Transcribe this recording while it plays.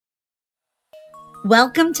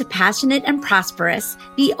Welcome to Passionate and Prosperous,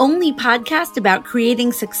 the only podcast about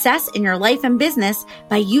creating success in your life and business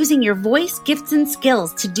by using your voice, gifts, and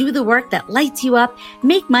skills to do the work that lights you up,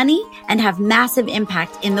 make money, and have massive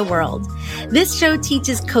impact in the world. This show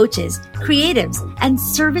teaches coaches, creatives, and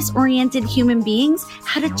service-oriented human beings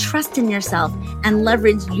how to trust in yourself and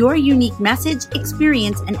leverage your unique message,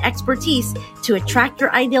 experience, and expertise to attract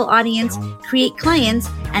your ideal audience, create clients,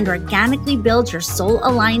 and organically build your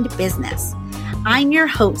soul-aligned business. I'm your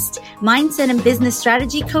host, mindset and business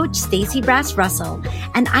strategy coach, Stacey Brass Russell,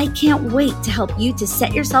 and I can't wait to help you to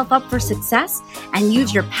set yourself up for success and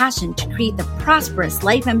use your passion to create the prosperous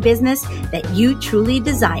life and business that you truly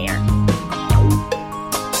desire.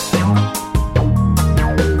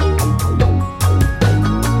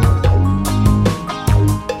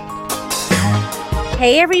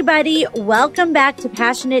 Hey everybody, welcome back to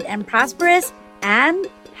Passionate and Prosperous, and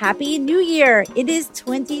Happy New Year. It is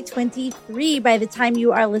 2023 by the time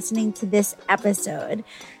you are listening to this episode.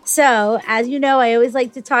 So, as you know, I always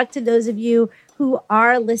like to talk to those of you who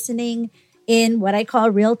are listening in what I call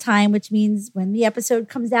real time, which means when the episode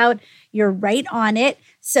comes out, you're right on it.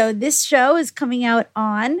 So this show is coming out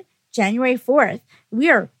on January 4th. We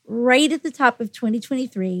are right at the top of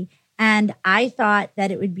 2023. And I thought that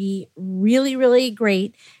it would be really, really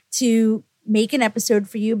great to make an episode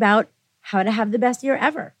for you about how to have the best year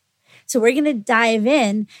ever. So we're going to dive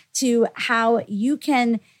in to how you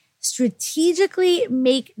can strategically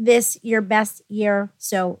make this your best year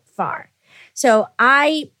so far. So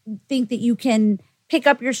I think that you can pick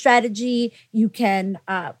up your strategy. You can,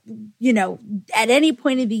 at any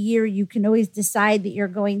point of the year, you can always decide that you're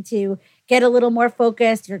going to get a little more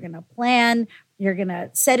focused. You're going to plan. You're going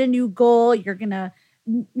to set a new goal. You're going to,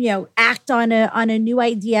 act on a new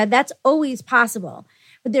idea. That's always possible.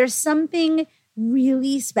 But there's something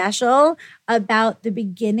really special about the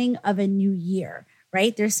beginning of a new year,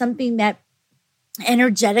 right? There's something that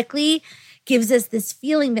energetically gives us this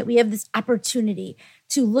feeling that we have this opportunity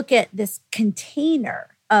to look at this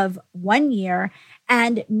container of 1 year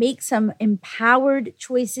and make some empowered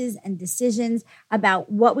choices and decisions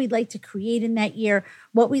about what we'd like to create in that year,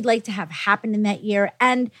 what we'd like to have happen in that year,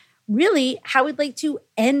 and really how we'd like to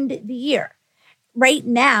end the year. Right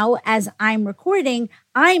now, as I'm recording,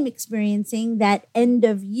 I'm experiencing that end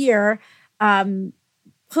of year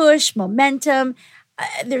push, momentum.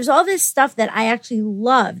 There's all this stuff that I actually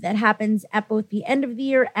love that happens at both the end of the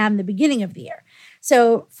year and the beginning of the year.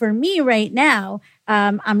 So for me right now,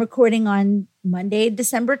 I'm recording on Monday,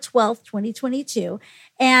 December 12th, 2022.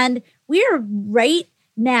 And we are right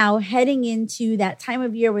now heading into that time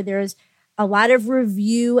of year where there's a lot of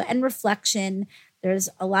review and reflection. There's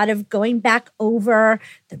a lot of going back over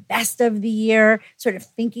the best of the year, sort of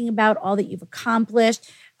thinking about all that you've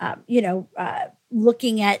accomplished,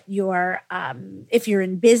 looking at your, if you're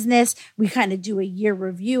in business, we kind of do a year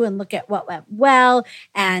review and look at what went well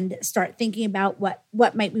and start thinking about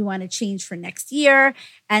what might we want to change for next year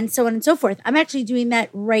and so on and so forth. I'm actually doing that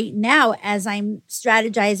right now as I'm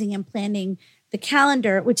strategizing and planning the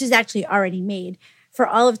calendar, which is actually already made for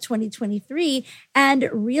all of 2023, and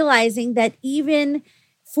realizing that even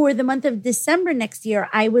for the month of December next year,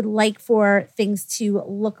 I would like for things to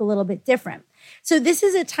look a little bit different. So this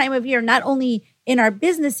is a time of year, not only in our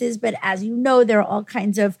businesses, but as you know, there are all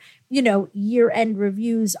kinds of, year-end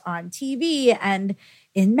reviews on TV and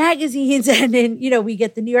in magazines and in, we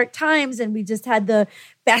get the New York Times and we just had the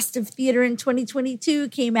Best of Theater in 2022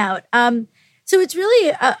 came out. So it's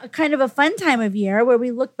really a kind of a fun time of year where we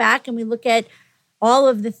look back and we look at all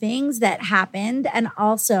of the things that happened. And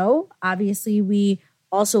also, obviously, we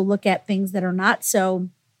also look at things that are not so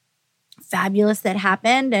fabulous that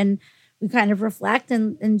happened. And we kind of reflect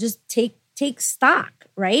and just take stock,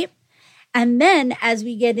 right? And then as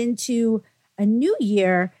we get into a new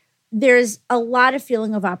year, there's a lot of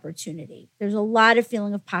feeling of opportunity. There's a lot of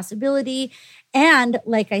feeling of possibility. And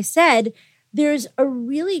like I said, there's a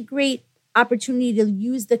really great opportunity to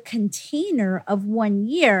use the container of 1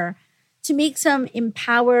 year to make some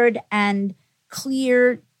empowered and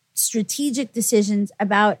clear strategic decisions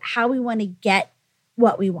about how we want to get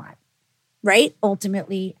what we want, right?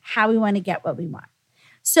 Ultimately, how we want to get what we want.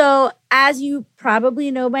 So as you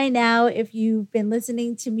probably know by now, if you've been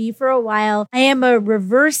listening to me for a while, I am a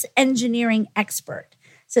reverse engineering expert.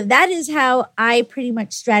 So that is how I pretty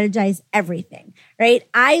much strategize everything, right?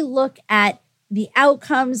 I look at the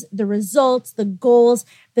outcomes, the results, the goals,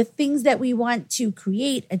 the things that we want to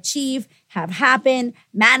create, achieve, have happen,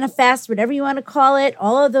 manifest, whatever you want to call it.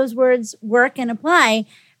 All of those words work and apply.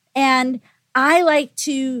 And I like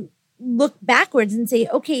to look backwards and say,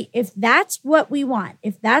 okay, if that's what we want,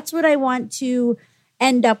 if that's what I want to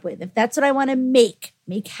end up with, if that's what I want to make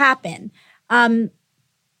happen,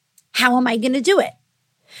 how am I going to do it?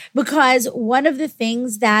 Because one of the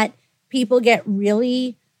things that people get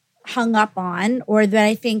really hung up on, or that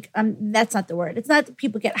I think, that's not the word. It's not that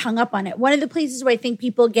people get hung up on it. One of the places where I think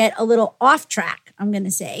people get a little off track, I'm going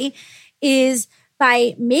to say, is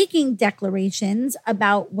by making declarations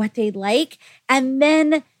about what they'd like and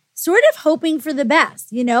then sort of hoping for the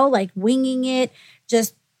best, like winging it,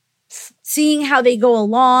 just seeing how they go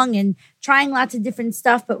along and trying lots of different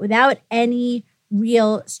stuff, but without any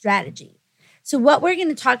real strategy. So what we're going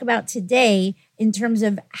to talk about today in terms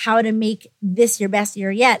of how to make this your best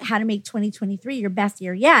year yet, how to make 2023 your best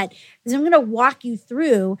year yet, is I'm going to walk you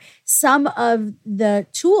through some of the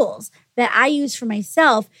tools that I use for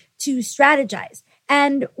myself to strategize.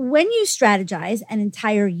 And when you strategize an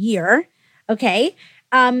entire year, okay,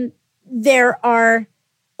 there are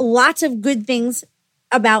lots of good things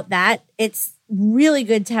about that. It's really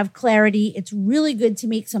good to have clarity. It's really good to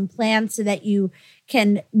make some plans so that you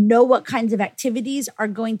can know what kinds of activities are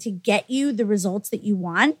going to get you the results that you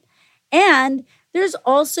want. And there's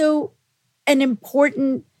also an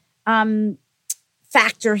important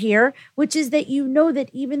factor here, which is that you know that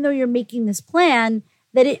even though you're making this plan,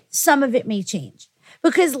 that some of it may change.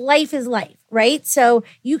 Because life is life, right? So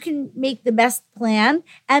you can make the best plan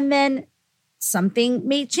and then something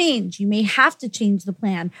may change. You may have to change the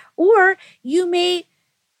plan, or you may,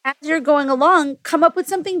 as you're going along, come up with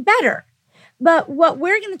something better. But what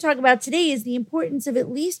we're going to talk about today is the importance of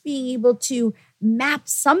at least being able to map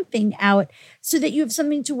something out so that you have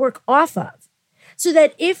something to work off of. So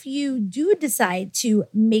that if you do decide to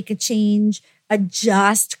make a change,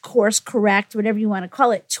 adjust, course correct, whatever you want to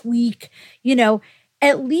call it, tweak,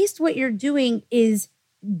 at least what you're doing is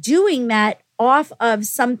doing that off of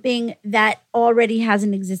something that already has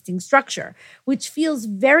an existing structure, which feels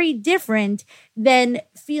very different than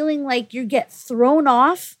feeling like you get thrown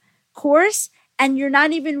off course and you're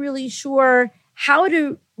not even really sure how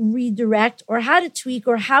to redirect or how to tweak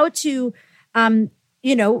or how to,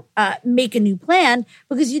 make a new plan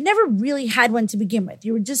because you never really had one to begin with.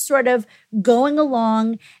 You were just sort of going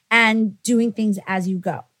along and doing things as you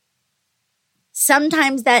go.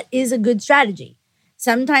 Sometimes that is a good strategy.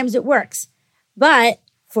 Sometimes it works. But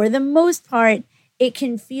for the most part, it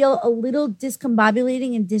can feel a little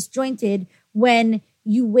discombobulating and disjointed when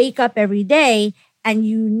you wake up every day and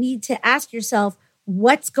you need to ask yourself,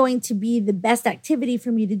 what's going to be the best activity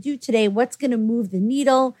for me to do today? What's going to move the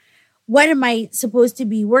needle? What am I supposed to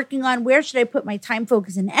be working on? Where should I put my time,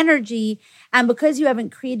 focus, and energy? And because you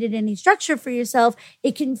haven't created any structure for yourself,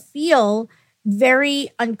 it can feel very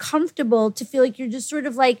uncomfortable to feel like you're just sort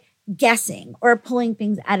of like guessing or pulling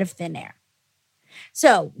things out of thin air.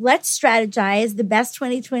 So let's strategize the best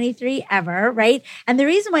 2023 ever, right? And the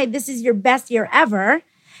reason why this is your best year ever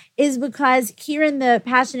is because here in the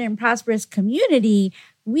Passionate and Prosperous community,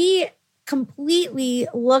 we completely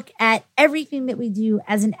look at everything that we do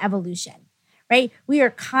as an evolution, right? We are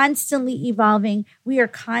constantly evolving. We are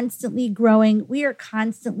constantly growing. We are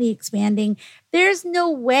constantly expanding. There's no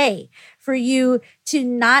way for you to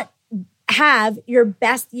not have your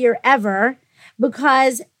best year ever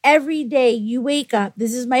because every day you wake up,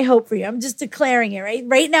 this is my hope for you. I'm just declaring it, right?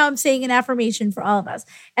 Right now I'm saying an affirmation for all of us.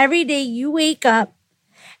 Every day you wake up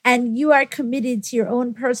and you are committed to your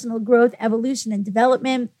own personal growth, evolution, and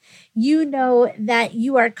development. You know that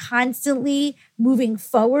you are constantly moving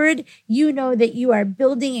forward. You know that you are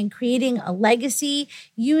building and creating a legacy.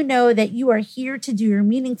 You know that you are here to do your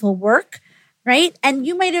meaningful work, right? And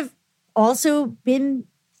you might have also been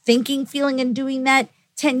thinking, feeling, and doing that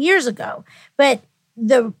 10 years ago. But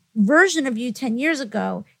the version of you 10 years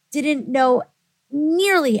ago didn't know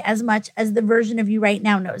nearly as much as the version of you right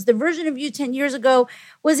now knows. The version of you 10 years ago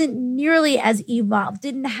wasn't nearly as evolved,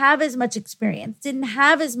 didn't have as much experience, didn't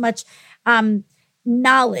have as much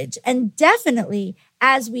knowledge. And definitely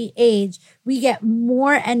as we age, we get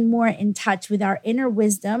more and more in touch with our inner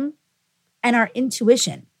wisdom and our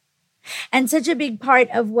intuition. And such a big part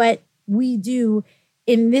of what we do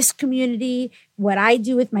in this community, what I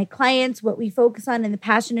do with my clients, what we focus on in the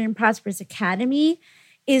Passionate and Prosperous Academy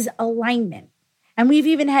is alignment. And we've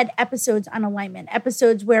even had episodes on alignment,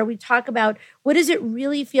 episodes where we talk about what does it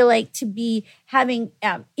really feel like to be having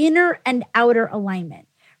inner and outer alignment,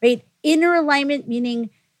 right? Inner alignment, meaning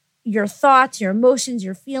your thoughts, your emotions,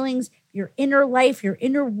 your feelings, your inner life, your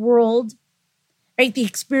inner world, right? The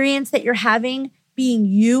experience that you're having being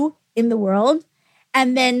you in the world.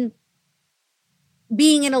 And then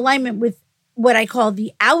being in alignment with what I call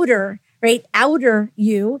the outer right? Outer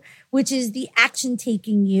you, which is the action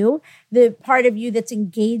taking you, the part of you that's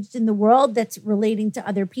engaged in the world, that's relating to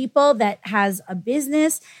other people, that has a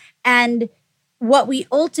business. And what we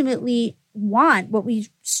ultimately want, what we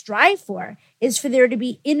strive for, is for there to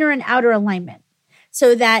be inner and outer alignment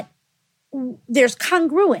so that there's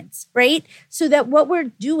congruence, right? So that what we're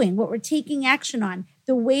doing, what we're taking action on,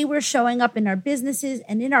 the way we're showing up in our businesses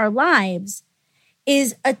and in our lives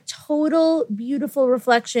is a total beautiful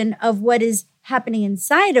reflection of what is happening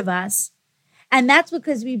inside of us. And that's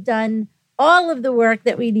because we've done all of the work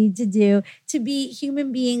that we need to do to be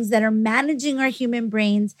human beings that are managing our human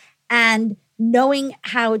brains and knowing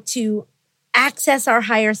how to access our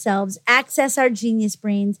higher selves, access our genius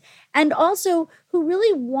brains, and also who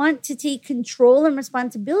really want to take control and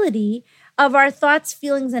responsibility of our thoughts,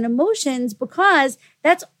 feelings, and emotions, because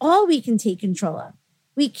that's all we can take control of.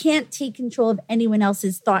 We can't take control of anyone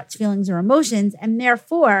else's thoughts, feelings, or emotions, and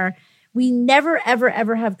therefore we never, ever,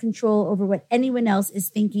 ever have control over what anyone else is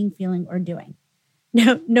thinking, feeling, or doing,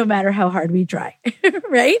 no matter how hard we try,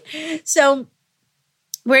 right? So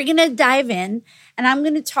we're going to dive in, and I'm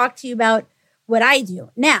going to talk to you about what I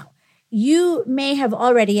do. Now, you may have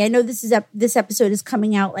already, I know this episode is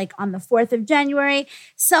coming out like on the 4th of January,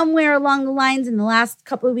 somewhere along the lines in the last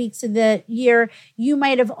couple of weeks of the year, you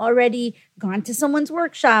might have already gone to someone's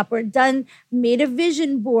workshop or made a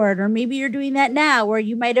vision board, or maybe you're doing that now, or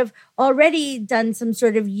you might have already done some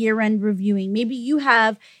sort of year-end reviewing. Maybe you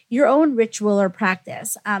have your own ritual or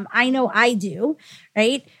practice. I know I do,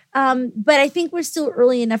 right? But I think we're still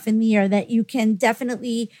early enough in the year that you can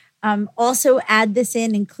definitely also add this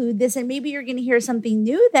in, include this, and maybe you're going to hear something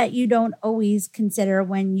new that you don't always consider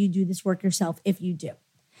when you do this work yourself, if you do.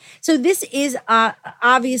 So this is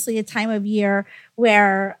obviously a time of year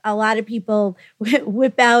where a lot of people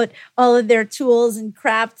whip out all of their tools and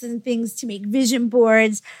crafts and things to make vision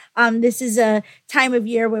boards. This is a time of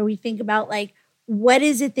year where we think about like, what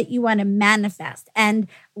is it that you want to manifest? And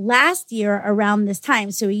last year around this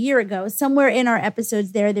time, so a year ago, somewhere in our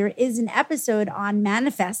episodes there is an episode on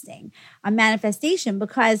manifesting, on manifestation,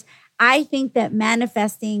 because I think that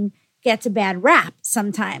manifesting gets a bad rap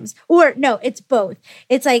sometimes. Or no, it's both.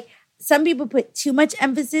 It's like some people put too much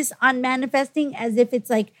emphasis on manifesting as if it's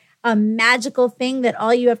like a magical thing that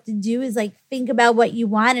all you have to do is like think about what you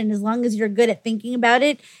want. And as long as you're good at thinking about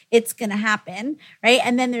it, it's going to happen, right?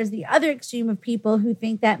 And then there's the other extreme of people who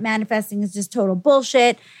think that manifesting is just total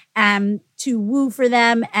bullshit, to woo for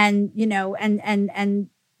them and, and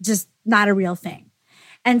just not a real thing.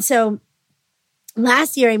 And so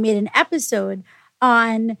last year I made an episode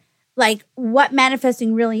on like what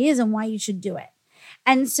manifesting really is and why you should do it.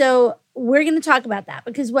 And so we're going to talk about that,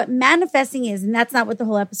 because what manifesting is, and that's not what the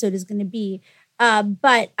whole episode is going to be,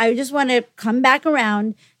 but I just want to come back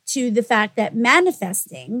around to the fact that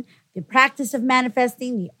manifesting, the practice of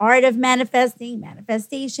manifesting, the art of manifesting,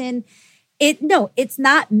 manifestation, it's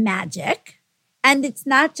not magic, and it's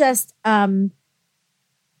not just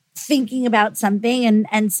thinking about something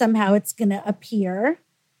and somehow it's going to appear,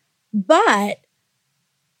 but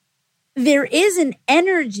there is an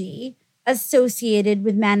energy associated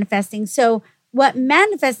with manifesting. So what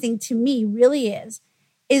manifesting to me really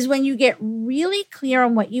is when you get really clear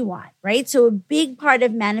on what you want, right? So a big part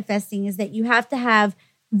of manifesting is that you have to have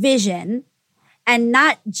vision, and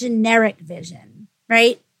not generic vision,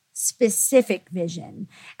 right? Specific vision.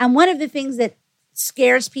 And one of the things that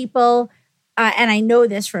scares people, and I know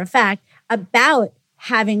this for a fact, about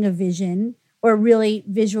having a vision or really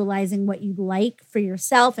visualizing what you'd like for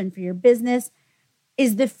yourself and for your business,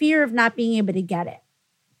 is the fear of not being able to get it,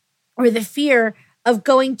 or the fear of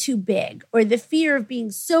going too big, or the fear of being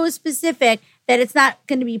so specific that it's not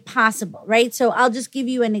going to be possible, right? So I'll just give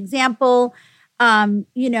you an example. Last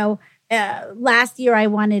year I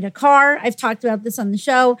wanted a car. I've talked about this on the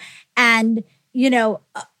show. And,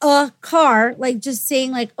 a car, like just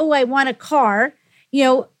saying like, oh, I want a car,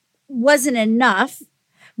 wasn't enough,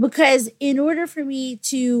 because in order for me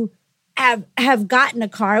to have gotten a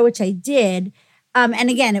car, which I did, and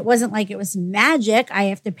again, it wasn't like it was magic. I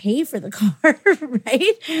have to pay for the car,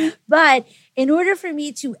 right? But in order for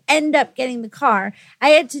me to end up getting the car, I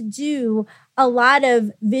had to do a lot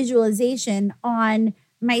of visualization on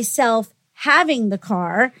myself having the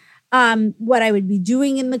car, what I would be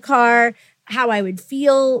doing in the car, how I would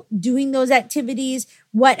feel doing those activities,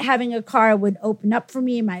 what having a car would open up for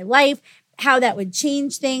me in my life, how that would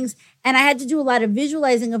change things. And I had to do a lot of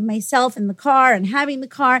visualizing of myself in the car and having the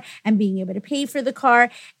car and being able to pay for the car.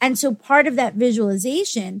 And so part of that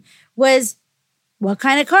visualization was what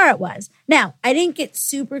kind of car it was. Now, I didn't get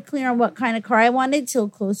super clear on what kind of car I wanted till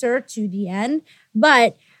closer to the end,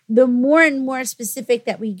 but the more and more specific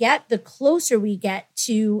that we get, the closer we get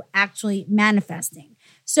to actually manifesting.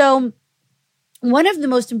 So one of the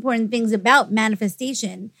most important things about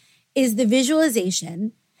manifestation is the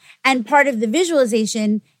visualization. And part of the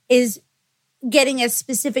visualization is getting as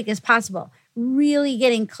specific as possible, really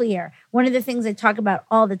getting clear. One of the things I talk about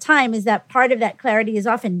all the time is that part of that clarity is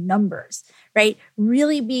often numbers, right?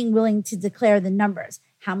 Really being willing to declare the numbers.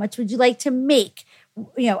 How much would you like to make?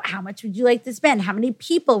 How much would you like to spend? How many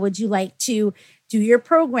people would you like to do your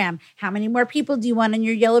program? How many more people do you want on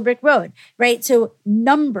your yellow brick road, right? So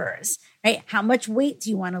numbers, right? How much weight do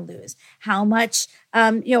you want to lose? How much,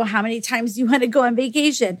 how many times do you want to go on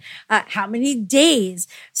vacation? How many days?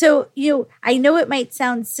 So, I know it might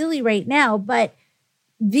sound silly right now, but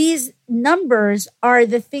these numbers are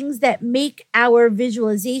the things that make our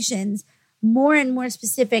visualizations more and more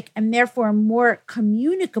specific and therefore more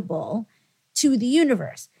communicable to the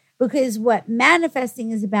universe. Because what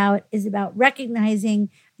manifesting is about recognizing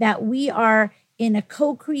that we are in a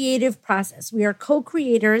co-creative process. We are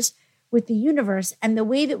co-creators with the universe. And the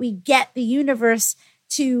way that we get the universe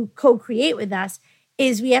to co-create with us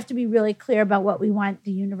is we have to be really clear about what we want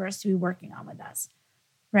the universe to be working on with us,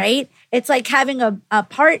 right? It's like having a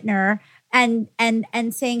partner and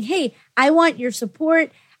saying, hey, I want your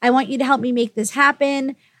support. I want you to help me make this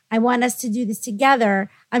happen. I want us to do this together.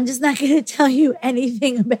 I'm just not going to tell you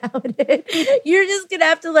anything about it. You're just going to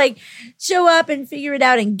have to show up and figure it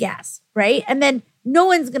out and guess, right? And then no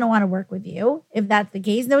one's going to want to work with you if that's the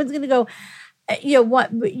case. No one's going to go,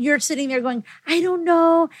 what you're sitting there going, I don't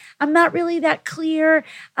know. I'm not really that clear.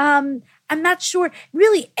 I'm not sure.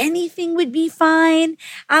 Really, anything would be fine.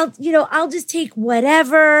 I'll just take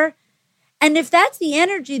whatever. And if that's the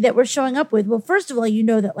energy that we're showing up with, well, first of all,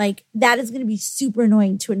 that that is going to be super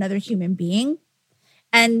annoying to another human being.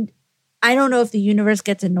 And I don't know if the universe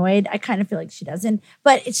gets annoyed. I kind of feel like she doesn't,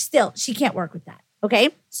 but it's still, she can't work with that. Okay.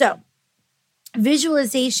 So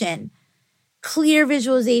visualization, clear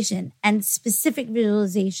visualization and specific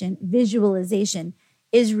visualization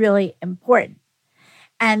is really important.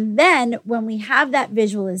 And then when we have that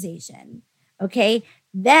visualization, okay,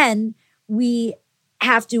 then we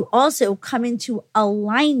have to also come into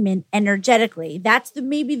alignment energetically. That's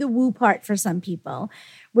maybe the woo part for some people,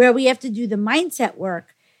 where we have to do the mindset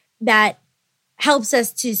work that helps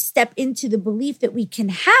us to step into the belief that we can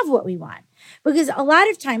have what we want. Because a lot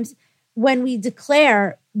of times when we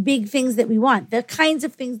declare big things that we want, the kinds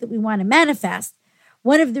of things that we want to manifest,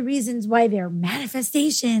 one of the reasons why they're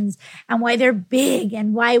manifestations and why they're big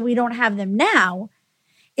and why we don't have them now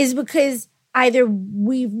is because either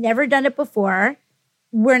we've never done it before,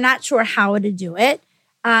 we're not sure how to do it.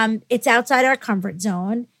 It's outside our comfort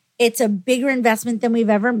zone. It's a bigger investment than we've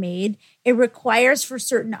ever made. It requires for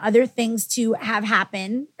certain other things to have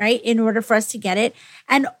happen, right, in order for us to get it.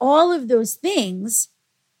 And all of those things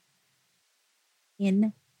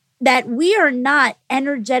in that we are not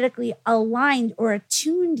energetically aligned or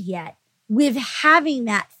attuned yet with having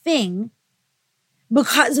that thing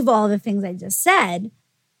because of all the things I just said.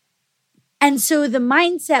 And so the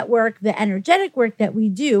mindset work, the energetic work that we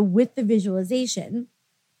do with the visualization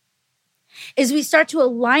is we start to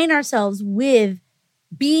align ourselves with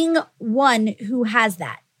being one who has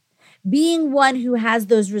that, being one who has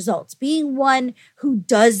those results, being one who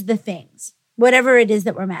does the things, whatever it is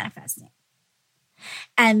that we're manifesting.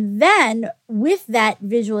 And then with that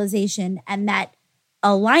visualization and that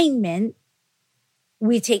alignment,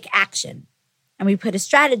 we take action and we put a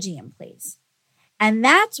strategy in place. And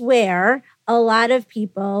that's where a lot of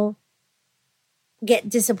people get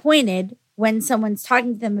disappointed when someone's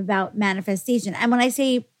talking to them about manifestation. And when I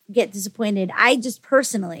say get disappointed, I just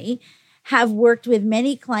personally have worked with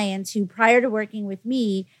many clients who, prior to working with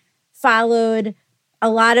me, followed a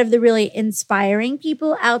lot of the really inspiring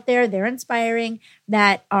people out there. They're inspiring,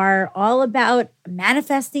 that are all about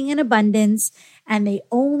manifesting in abundance. And they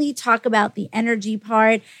only talk about the energy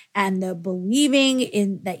part and the believing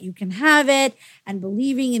in that you can have it, and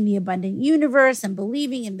believing in the abundant universe, and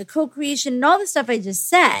believing in the co-creation and all the stuff I just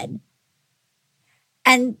said.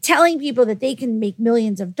 And telling people that they can make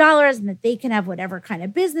millions of dollars and that they can have whatever kind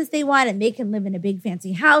of business they want, and they can live in a big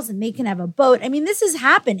fancy house and they can have a boat. I mean, this is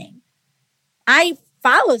happening. I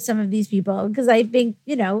follow some of these people because I think,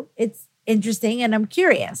 it's interesting and I'm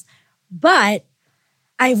curious. But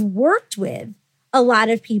I've worked with a lot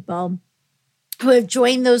of people who have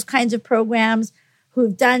joined those kinds of programs, who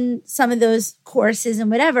have done some of those courses and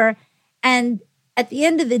whatever. And at the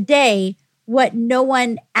end of the day, what no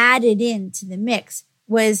one added into the mix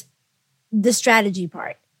was the strategy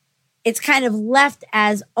part. It's kind of left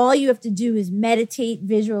as all you have to do is meditate,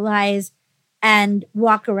 visualize, and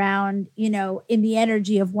walk around, in the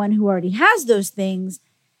energy of one who already has those things.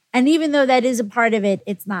 And even though that is a part of it,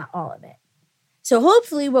 it's not all of it. So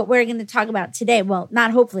hopefully what we're going to talk about today, well,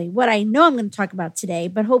 not hopefully, what I know I'm going to talk about today,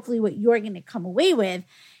 but hopefully what you're going to come away with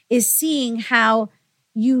is seeing how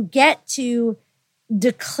you get to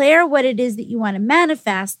declare what it is that you want to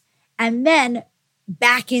manifest and then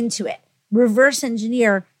back into it. Reverse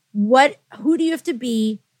engineer who do you have to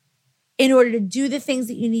be in order to do the things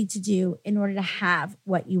that you need to do in order to have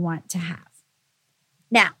what you want to have.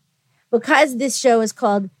 Now, because this show is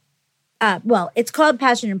called, it's called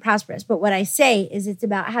Passionate and Prosperous, but what I say is it's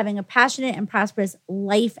about having a passionate and prosperous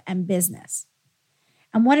life and business.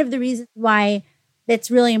 And one of the reasons why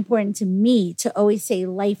that's really important to me to always say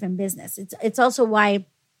life and business, it's also why,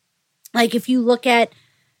 like if you look at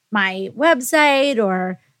my website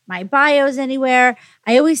or my bios anywhere,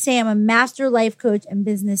 I always say I'm a master life coach and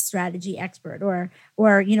business strategy expert or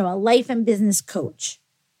a life and business coach.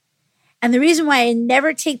 And the reason why I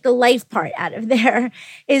never take the life part out of there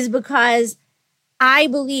is because I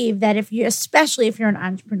believe that especially if you're an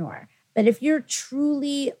entrepreneur, but if you're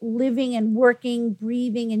truly living and working,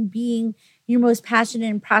 breathing and being your most passionate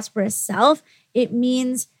and prosperous self, it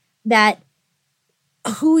means that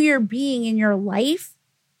who you're being in your life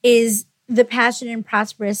is the passionate and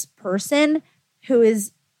prosperous person who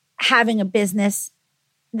is having a business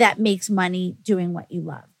that makes money doing what you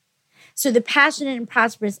love. So the passionate and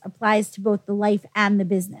prosperous applies to both the life and the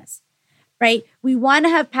business, right? We want to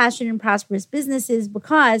have passionate and prosperous businesses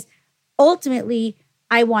because ultimately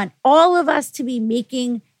I want all of us to be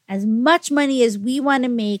making as much money as we want to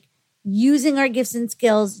make using our gifts and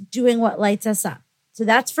skills, doing what lights us up. So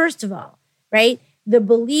that's first of all, right? The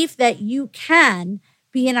belief that you can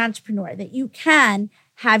be an entrepreneur, that you can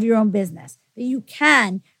have your own business, that you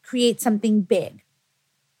can create something big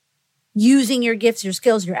using your gifts, your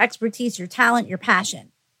skills, your expertise, your talent, your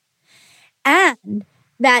passion. And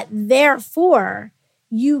that therefore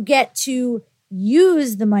you get to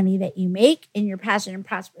use the money that you make in your passionate and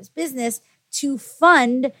prosperous business to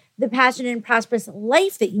fund the passionate and prosperous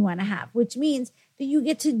life that you want to have, which means that you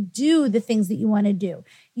get to do the things that you want to do.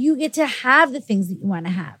 You get to have the things that you want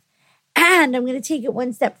to have. And I'm going to take it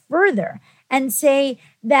one step further and say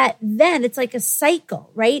that then it's like a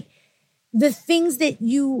cycle, right? The things that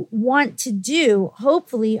you want to do,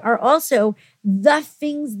 hopefully, are also the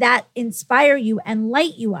things that inspire you and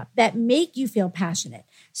light you up, that make you feel passionate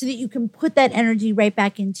so that you can put that energy right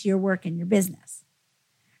back into your work and your business,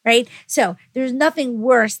 right? So there's nothing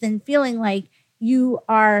worse than feeling like you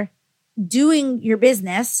are doing your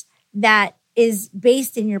business that is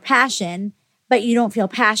based in your passion, but you don't feel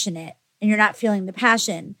passionate and you're not feeling the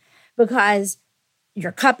passion because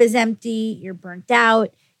your cup is empty, you're burnt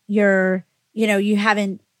out, you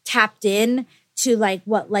haven't tapped in to like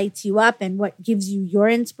what lights you up and what gives you your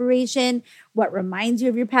inspiration, what reminds you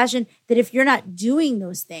of your passion, that if you're not doing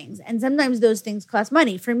those things, and sometimes those things cost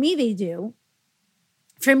money. For me, they do.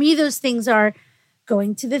 For me, those things are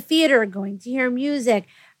going to the theater, going to hear music,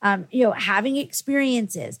 having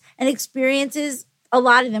experiences. And experiences, a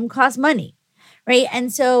lot of them cost money, right?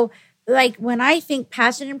 And so like when I think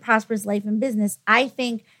passionate and prosperous life and business, I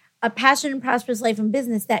think a passionate and prosperous life and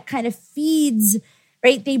business that kind of feeds,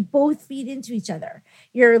 right? They both feed into each other.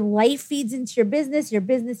 Your life feeds into your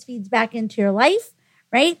business feeds back into your life,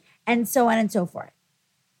 right? And so on and so forth.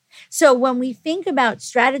 So when we think about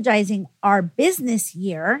strategizing our business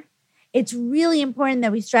year, it's really important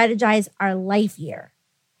that we strategize our life year.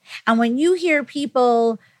 And when you hear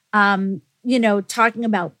people, talking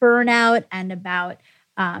about burnout and about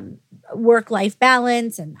work-life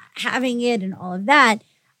balance and having it and all of that,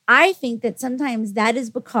 I think that sometimes that is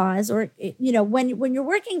because, when you're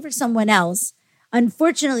working for someone else,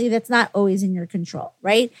 unfortunately, that's not always in your control,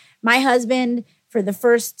 right? My husband, for the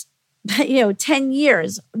first, 10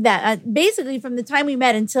 years, that basically from the time we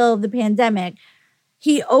met until the pandemic,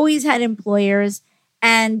 he always had employers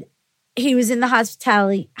and he was in the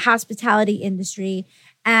hospitality industry.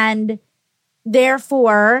 And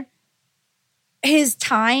therefore, his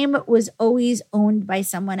time was always owned by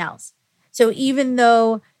someone else. So even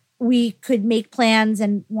though we could make plans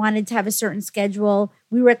and wanted to have a certain schedule,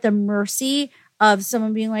 we were at the mercy of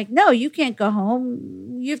someone being like, no, you can't go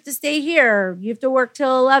home. You have to stay here. You have to work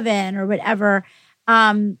till 11 or whatever.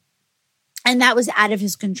 And that was out of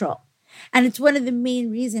his control. And it's one of the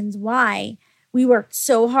main reasons why we worked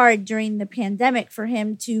so hard during the pandemic for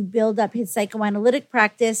him to build up his psychoanalytic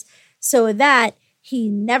practice so that he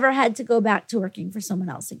never had to go back to working for someone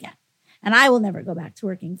else again. And I will never go back to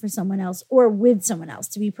working for someone else or with someone else,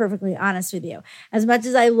 to be perfectly honest with you. As much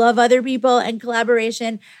as I love other people and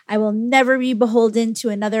collaboration, I will never be beholden to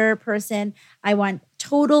another person. I want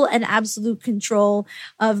total and absolute control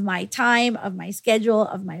of my time, of my schedule,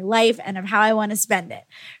 of my life, and of how I want to spend it,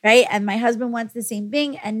 right? And my husband wants the same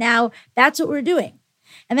thing. And now that's what we're doing.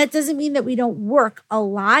 And that doesn't mean that we don't work a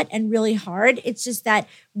lot and really hard. It's just that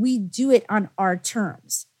we do it on our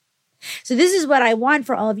terms. So this is what I want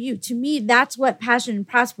for all of you. To me, that's what Passionate and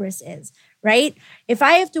Prosperous is, right? If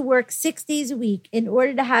I have to work 6 days a week in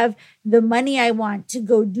order to have the money I want to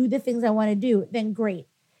go do the things I want to do, then great.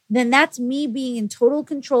 Then that's me being in total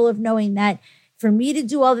control of knowing that for me to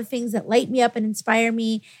do all the things that light me up and inspire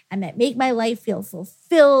me and that make my life feel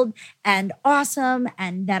fulfilled and awesome,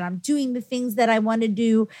 and that I'm doing the things that I want to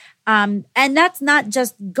do. And that's not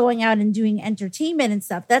just going out and doing entertainment and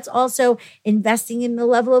stuff. That's also investing in the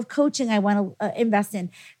level of coaching I want to invest in,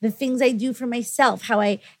 the things I do for myself, how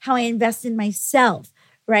I invest in myself,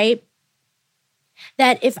 right?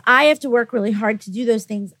 That if I have to work really hard to do those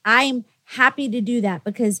things, I'm happy to do that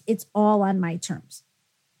because it's all on my terms.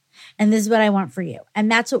 And this is what I want for you.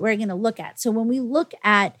 And that's what we're going to look at. So when we look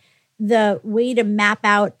at the way to map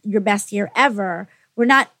out your best year ever, we're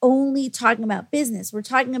not only talking about business. We're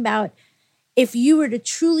talking about if you were to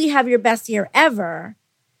truly have your best year ever,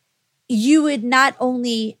 you would not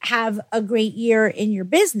only have a great year in your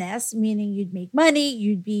business, meaning you'd make money,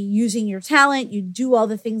 you'd be using your talent, you'd do all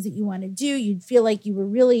the things that you want to do, you'd feel like you were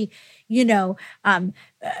really,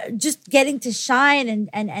 just getting to shine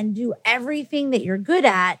and do everything that you're good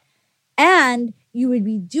at. And you would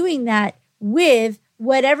be doing that with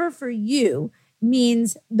whatever for you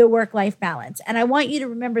means the work-life balance. And I want you to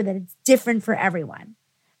remember that it's different for everyone,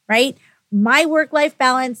 right? My work-life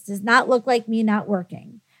balance does not look like me not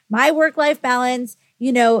working. My work-life balance,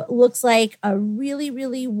 looks like a really,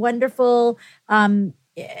 really wonderful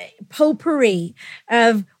potpourri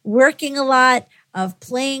of working a lot, of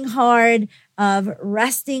playing hard, of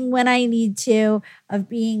resting when I need to, of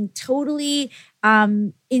being totally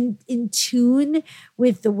in tune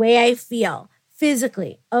with the way I feel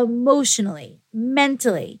physically, emotionally,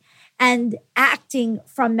 mentally, and acting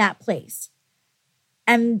from that place.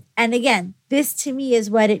 And again, this to me is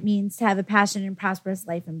what it means to have a passionate and prosperous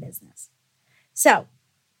life and business. So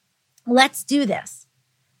let's do this.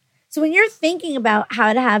 So when you're thinking about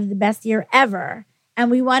how to have the best year ever,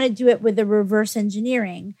 and we want to do it with the reverse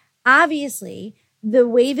engineering, obviously, the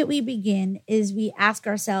way that we begin is we ask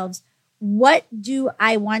ourselves, what do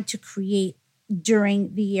I want to create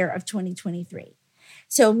during the year of 2023?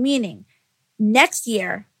 So meaning next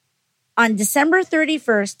year, on December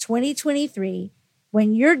 31st, 2023,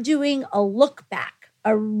 when you're doing a look back,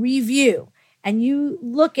 a review, and you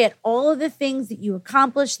look at all of the things that you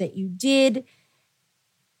accomplished, that you did,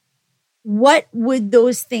 what would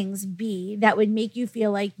those things be that would make you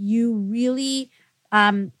feel like you really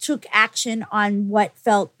took action on what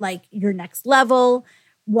felt like your next level?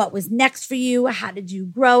 What was next for you? How did you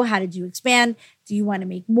grow? How did you expand? Do you want to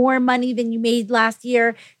make more money than you made last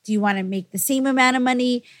year? Do you want to make the same amount of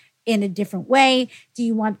money in a different way? Do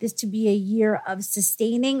you want this to be a year of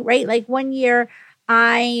sustaining, right? Like one year,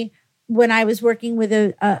 when I was working with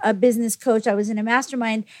a business coach, I was in a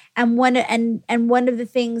mastermind, and one of the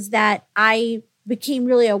things that I became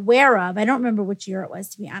really aware of, I don't remember which year it was,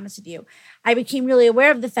 to be honest with you, I became really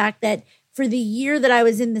aware of the fact that for the year that I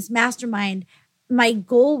was in this mastermind, my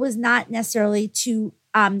goal was not necessarily to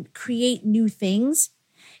create new things.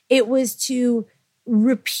 It was to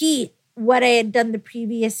repeat what I had done the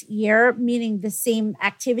previous year, meaning the same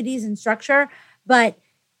activities and structure, but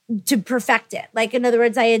to perfect it. Like, in other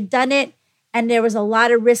words, I had done it and there was a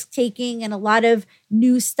lot of risk taking and a lot of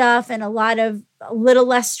new stuff and a little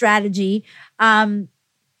less strategy. And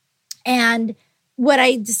what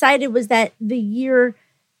I decided was that the year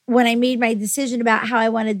when I made my decision about how I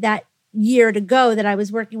wanted that year to go, that I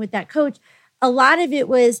was working with that coach, a lot of it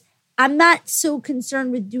was, I'm not so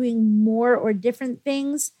concerned with doing more or different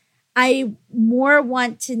things. I more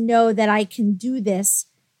want to know that I can do this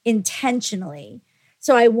intentionally.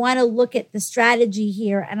 So I want to look at the strategy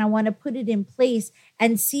here and I want to put it in place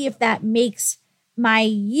and see if that makes my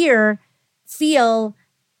year feel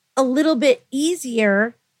a little bit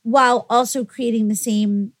easier while also creating the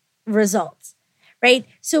same results, right?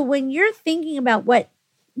 So when you're thinking about what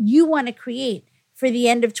you want to create for the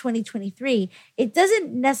end of 2023, it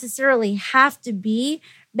doesn't necessarily have to be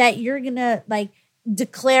that you're going to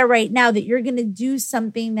declare right now that you're going to do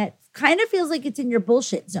something that kind of feels like it's in your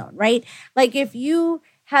bullshit zone, right? Like if you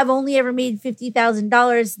have only ever made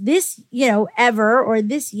 $50,000 this, ever, or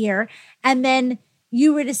this year, and then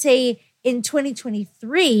you were to say, in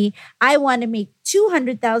 2023, I want to make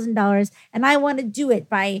 $200,000 and I want to do it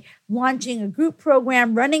by launching a group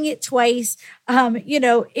program, running it twice,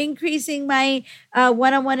 increasing my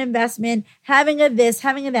one-on-one investment, having a this,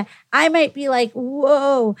 having a that. I might be like,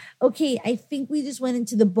 whoa, okay, I think we just went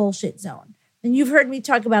into the bullshit zone. And you've heard me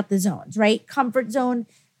talk about the zones, right? Comfort zone,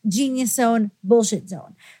 genius zone, bullshit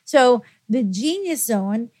zone. So the genius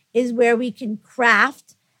zone is where we can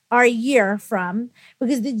craft our year from,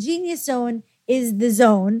 because the genius zone is the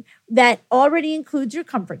zone that already includes your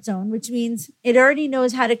comfort zone, which means it already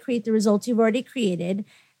knows how to create the results you've already created.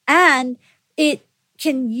 And it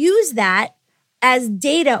can use that as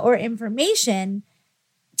data or information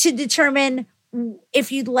to determine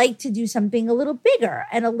if you'd like to do something a little bigger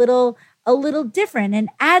and a little different and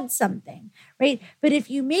add something, right? But if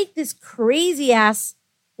you make this crazy ass,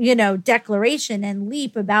 declaration and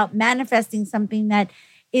leap about manifesting something that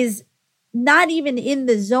is not even in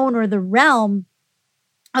the zone or the realm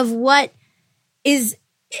of what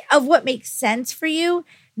makes sense for you,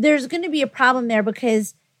 there's going to be a problem there,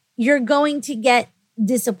 because you're going to get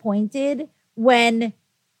disappointed when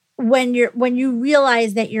you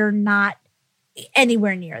realize that you're not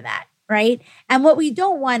anywhere near that, right? And what we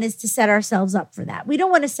don't want is to set ourselves up for that. We don't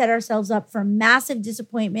want to set ourselves up for massive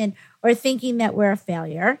disappointment or thinking that we're a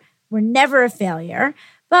failure. We're never a failure.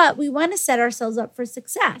 But we want to set ourselves up for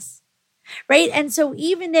success, right? And so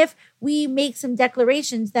even if we make some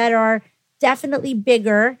declarations that are definitely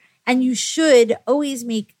bigger, and you should always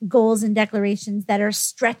make goals and declarations that are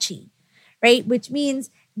stretchy, right? Which means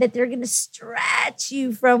that they're going to stretch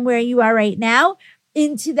you from where you are right now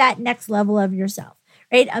into that next level of yourself,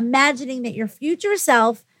 right? Imagining that your future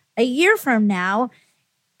self a year from now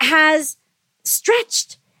has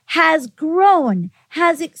stretched, has grown,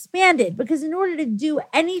 has expanded, because in order to do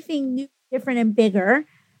anything new, different, and bigger,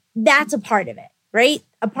 that's a part of it, right?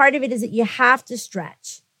 A part of it is that you have to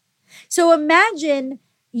stretch. So imagine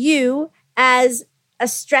you as a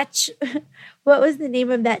stretch. What was the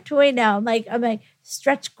name of that toy now? I'm like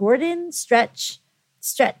Stretch Gordon, stretch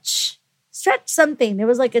something. There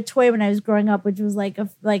was like a toy when I was growing up, which was like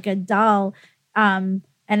a doll, and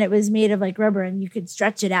it was made of like rubber, and you could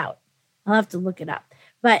stretch it out. I'll have to look it up.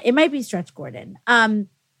 But it might be Stretch Gordon.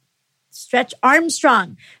 Stretch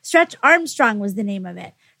Armstrong. Stretch Armstrong was the name of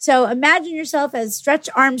it. So imagine yourself as Stretch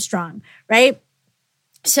Armstrong, right?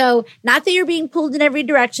 So not that you're being pulled in every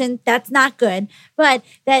direction. That's not good. But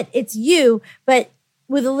that it's you. But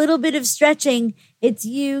with a little bit of stretching, it's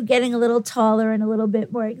you getting a little taller and a little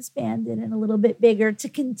bit more expanded and a little bit bigger to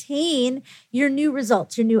contain your new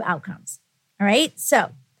results, your new outcomes. All right?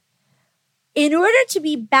 So in order to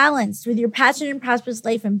be balanced with your passionate and prosperous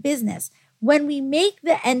life and business, when we make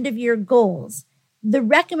the end of year goals, the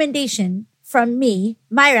recommendation from me,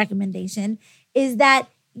 my recommendation, is that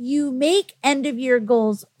you make end of year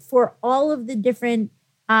goals for all of the different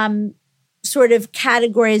sort of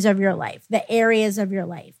categories of your life, the areas of your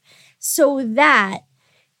life, so that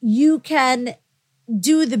you can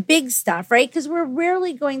do the big stuff, right? Because we're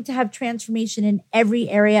rarely going to have transformation in every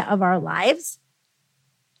area of our lives.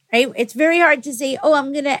 Right? It's very hard to say, oh,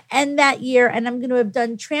 I'm going to end that year and I'm going to have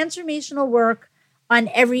done transformational work on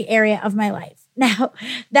every area of my life. Now,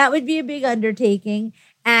 that would be a big undertaking.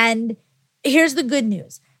 And here's the good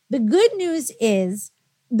news. The good news is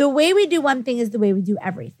the way we do one thing is the way we do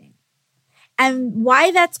everything. And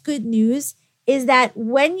why that's good news is that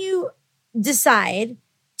when you decide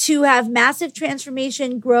to have massive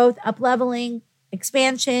transformation, growth, up-leveling,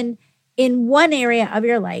 expansion in one area of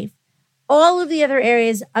your life, all of the other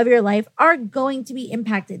areas of your life are going to be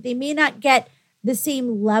impacted. They may not get the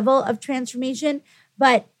same level of transformation,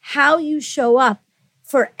 but how you show up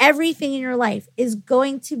for everything in your life is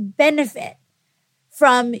going to benefit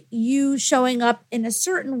from you showing up in a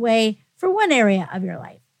certain way for one area of your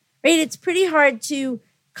life, right? It's pretty hard to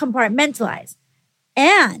compartmentalize.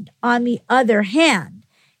 And on the other hand,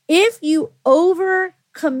 if you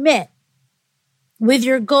overcommit with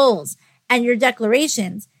your goals and your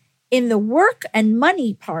declarations in the work and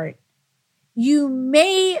money part, you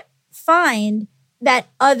may find that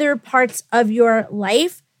other parts of your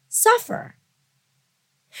life suffer,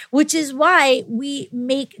 which is why we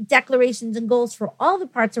make declarations and goals for all the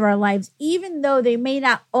parts of our lives, even though they may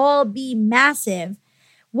not all be massive.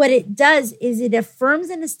 What it does is it affirms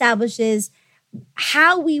and establishes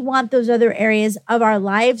how we want those other areas of our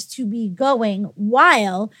lives to be going,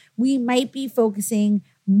 while we might be focusing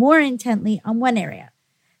more intently on one area.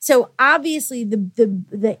 So obviously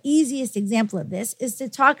the easiest example of this is to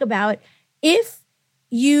talk about if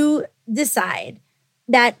you decide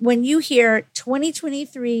that when you hear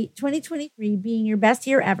 2023 being your best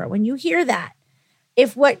year ever, when you hear that,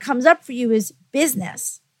 if what comes up for you is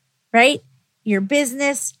business, right? Your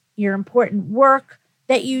business, your important work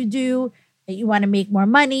that you do, that you want to make more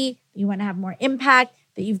money, that you want to have more impact,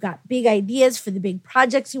 that you've got big ideas for the big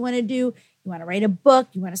projects you want to do. You want to write a book,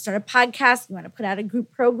 you want to start a podcast, you want to put out a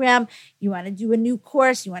group program, you want to do a new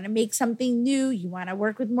course, you want to make something new, you want to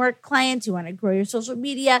work with more clients, you want to grow your social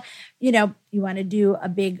media, you want to do a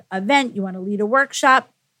big event, you want to lead a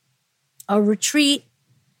workshop, a retreat.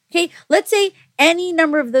 Okay, let's say any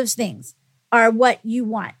number of those things are what you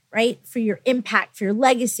want, right? For your impact, for your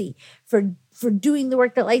legacy, for doing the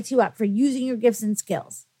work that lights you up, for using your gifts and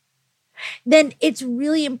skills. Then it's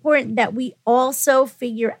really important that we also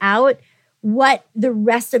figure out what the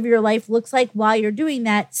rest of your life looks like while you're doing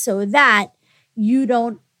that, so that you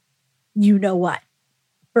don't,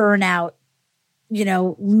 burn out,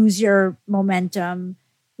 lose your momentum,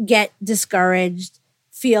 get discouraged,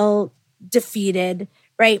 feel defeated,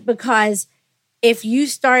 right? Because if you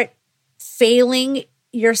start failing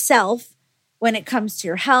yourself when it comes to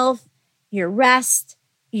your health, your rest,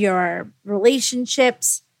 your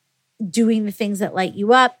relationships, doing the things that light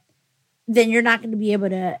you up, then you're not going to be able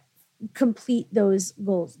to complete those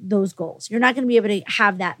goals. You're not going to be able to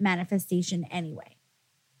have that manifestation anyway.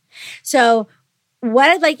 So what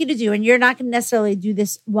I'd like you to do, and you're not going to necessarily do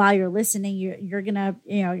this while you're listening, you're going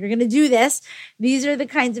to do this. These are the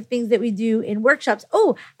kinds of things that we do in workshops.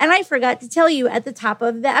 Oh, and I forgot to tell you at the top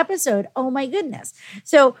of the episode. Oh my goodness.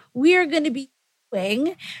 So we are going to be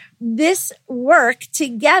doing this work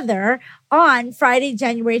together on Friday,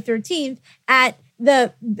 January 13th at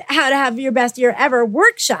the How to Have Your Best Year Ever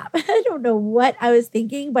workshop. I don't know what I was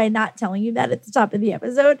thinking by not telling you that at the top of the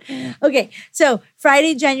episode. Okay, so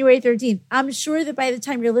Friday, January 13th. I'm sure that by the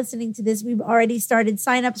time you're listening to this, we've already started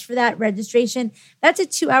signups for that registration. That's a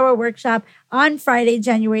 2-hour workshop on Friday,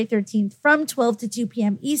 January 13th from 12 to 2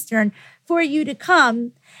 p.m. Eastern for you to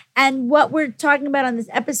come. And what we're talking about on this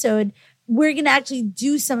episode, we're going to actually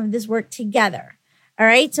do some of this work together. All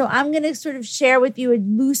right. So I'm going to sort of share with you a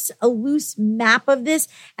loose map of this,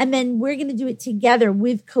 and then we're going to do it together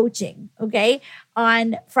with coaching. Okay.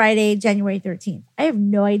 On Friday, January 13th. I have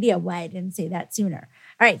no idea why I didn't say that sooner.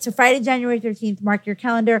 All right. So Friday, January 13th, mark your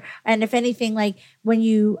calendar. And if anything, like when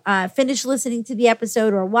you finish listening to the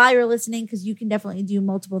episode or while you're listening, because you can definitely do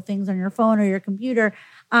multiple things on your phone or your computer,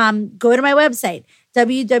 go to my website,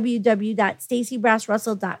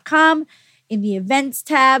 www.staceybrassrussell.com. In the events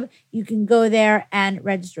tab, you can go there and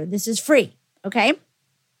register. This is free. Okay.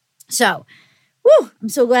 So, I'm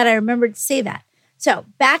so glad I remembered to say that. So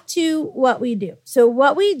back to what we do. So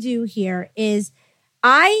what we do here is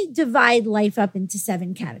I divide life up into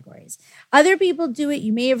 7 categories. Other people do it.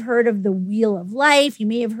 You may have heard of the Wheel of Life. You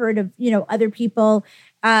may have heard of, other people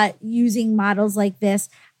using models like this.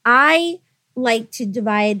 I like to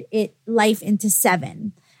divide life into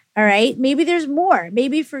 7. All right. Maybe there's more.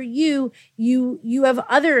 Maybe for you have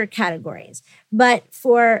other categories. But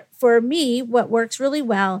for me, what works really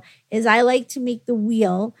well is I like to make the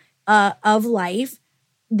wheel of life.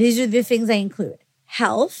 These are the things I include: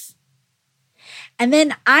 health. And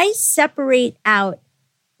then I separate out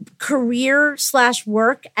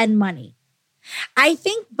career/work and money. I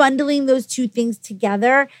think bundling those two things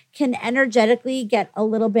together can energetically get a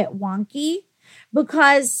little bit wonky,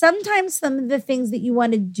 because sometimes some of the things that you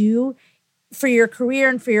want to do for your career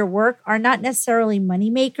and for your work are not necessarily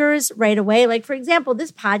money makers right away. Like, for example,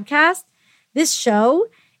 this podcast, this show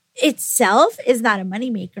itself is not a money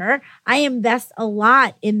maker. I invest a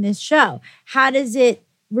lot in this show. How does it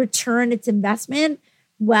return its investment?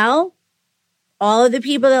 Well, all of the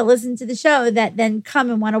people that listen to the show that then come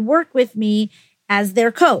and want to work with me as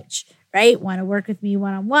their coach, right? Want to work with me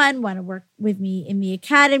one-on-one, want to work with me in the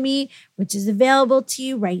academy, which is available to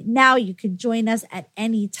you right now. You could join us at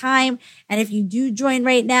any time. And if you do join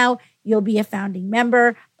right now, you'll be a founding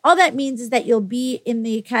member. All that means is that you'll be in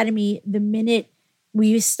the academy the minute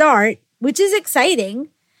we start, which is exciting.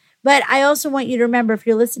 But I also want you to remember, if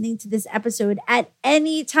you're listening to this episode at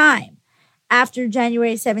any time after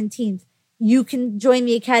January 17th, you can join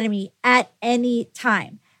the academy at any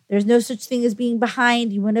time. There's no such thing as being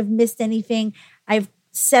behind. You wouldn't have missed anything. I've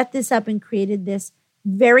set this up and created this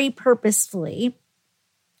very purposefully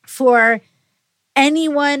for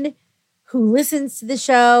anyone who listens to the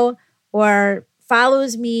show or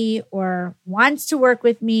follows me or wants to work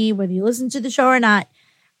with me, whether you listen to the show or not.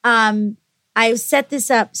 I've set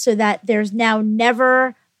this up so that there's now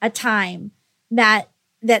never a time that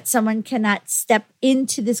someone cannot step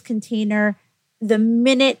into this container the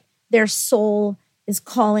minute their soul is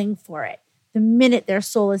calling for it. The minute their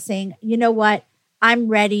soul is saying, you know what, I'm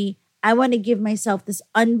ready. I want to give myself this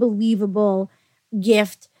unbelievable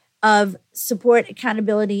gift of support,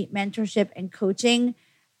 accountability, mentorship, and coaching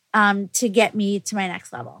to get me to my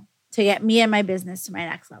next level, to get me and my business to my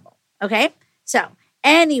next level. Okay. So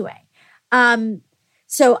anyway,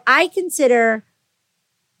 so I consider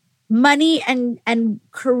money and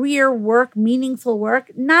career work, meaningful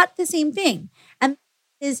work, not the same thing. And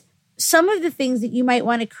is some of the things that you might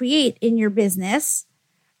want to create in your business,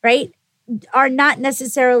 right, are not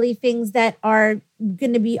necessarily things that are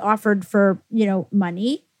going to be offered for,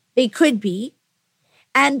 money. They could be.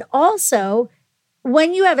 And also,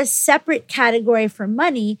 when you have a separate category for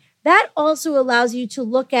money, that also allows you to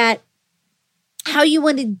look at how you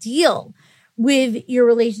want to deal with your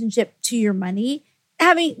relationship to your money.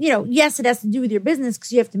 Having, yes, it has to do with your business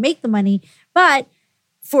because you have to make the money. But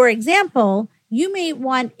for example, you may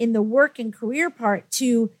want in the work and career part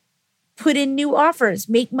to put in new offers,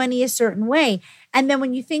 make money a certain way. And then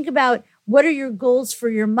when you think about what are your goals for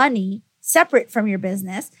your money separate from your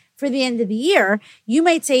business for the end of the year, you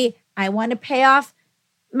might say, I want to pay off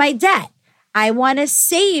my debt. I want to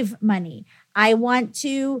save money. I want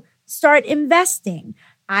to start investing.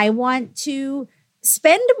 I want to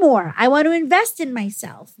spend more. I want to invest in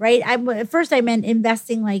myself, right? At first I meant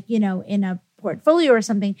investing like, in a portfolio or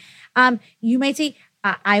something. You might say,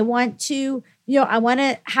 I want to, I want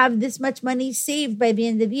to have this much money saved by the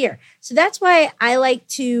end of the year. So that's why I like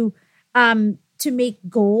to make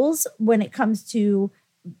goals when it comes to,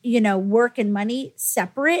 work and money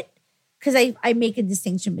separate, because I make a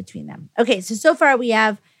distinction between them. Okay. So far we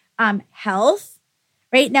have health,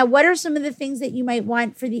 right? Now, what are some of the things that you might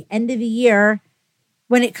want for the end of the year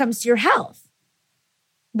when it comes to your health?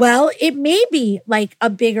 Well, it may be like a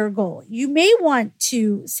bigger goal. You may want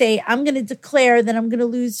to say, I'm going to declare that I'm going to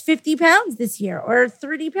lose 50 pounds this year, or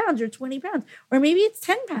 30 pounds or 20 pounds, or maybe it's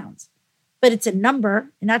 10 pounds, but it's a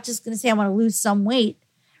number. You're not just going to say, I want to lose some weight,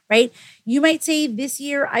 right? You might say this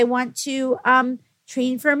year, I want to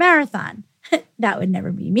train for a marathon. That would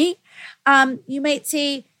never be me. You might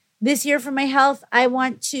say this year for my health, I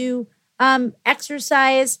want to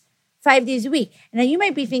exercise 5 days a week. And now you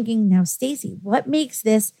might be thinking, now, Stacy, what makes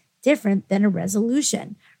this different than a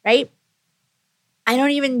resolution, right? I don't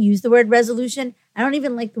even use the word resolution. I don't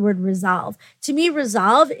even like the word resolve. To me,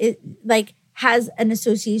 resolve has an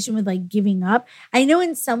association with like giving up. I know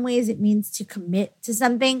in some ways it means to commit to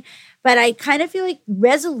something, but I kind of feel like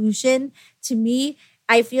resolution to me,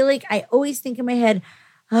 I feel like I always think in my head,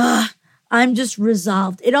 I'm just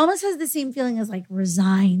resolved. It almost has the same feeling as like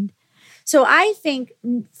resigned. So I think,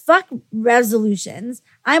 fuck resolutions.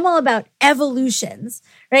 I'm all about evolutions,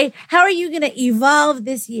 right? How are you going to evolve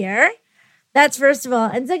this year? That's first of all.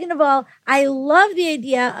 And second of all, I love the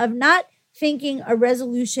idea of not thinking a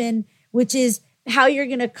resolution, which is how you're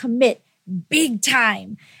going to commit big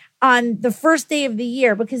time on the first day of the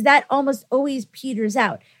year, because that almost always peters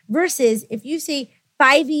out. Versus if you say,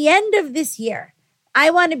 by the end of this year,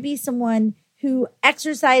 I want to be someone who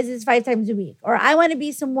exercises 5 times a week, or I want to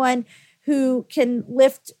be someone who can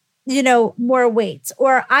lift, more weights,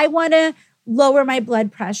 or I want to lower my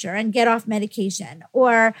blood pressure and get off medication,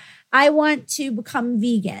 or I want to become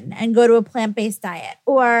vegan and go to a plant-based diet,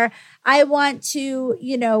 or I want to,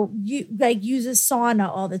 use a sauna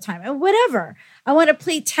all the time, and whatever. I want to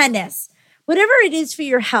play tennis, whatever it is for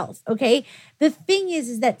your health. Okay. The thing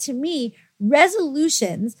is that to me,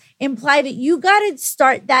 resolutions imply that you got to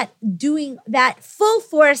start doing that full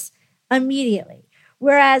force immediately.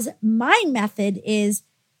 Whereas my method is,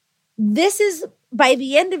 this is by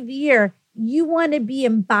the end of the year, you want to be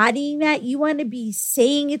embodying that. You want to be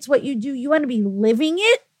saying it's what you do. You want to be living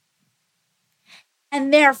it.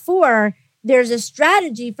 And therefore, there's a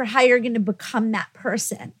strategy for how you're going to become that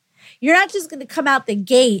person. You're not just going to come out the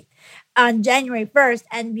gate on January 1st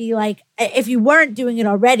and be like, if you weren't doing it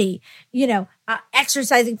already,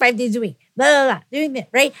 exercising 5 days a week, blah, blah, blah, doing that,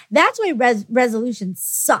 right? That's why resolutions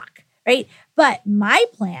suck, right? But my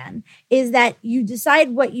plan is that you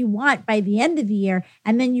decide what you want by the end of the year,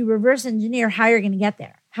 and then you reverse engineer how you're going to get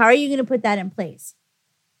there. How are you going to put that in place?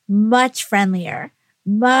 Much friendlier,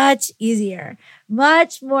 much easier,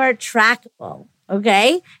 much more trackable,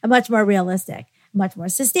 okay? And much more realistic, much more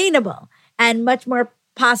sustainable, and much more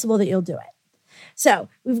possible that you'll do it. So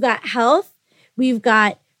we've got health, we've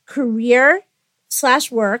got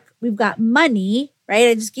career/work, we've got money, right?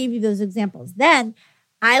 I just gave you those examples. Then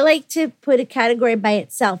I like to put a category by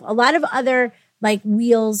itself. A lot of other like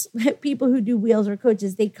wheels, people who do wheels or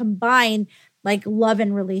coaches, they combine like love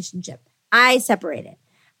and relationship. I separate it.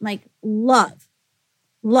 I'm like love.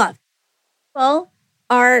 People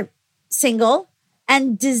are single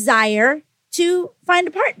and desire to find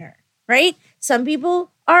a partner, right? Some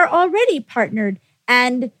people are already partnered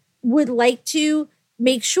and would like to,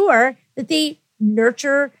 make sure that they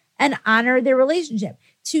nurture and honor their relationship.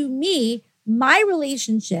 To me, my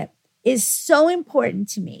relationship is so important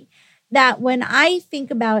to me that when I think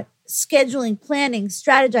about scheduling, planning,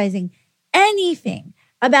 strategizing, anything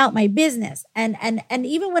about my business, and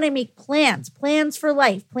even when I make plans for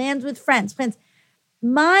life, plans with friends,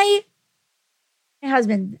 my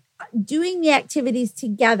husband, doing the activities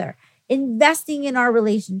together, investing in our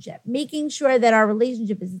relationship, making sure that our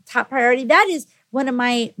relationship is a top priority. That is one of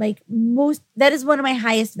my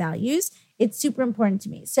highest values. It's super important to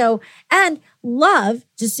me. So, and love,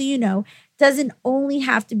 just so you know, doesn't only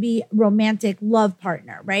have to be romantic love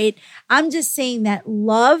partner, right? I'm just saying that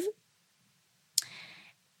love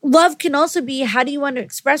can also be, how do you want to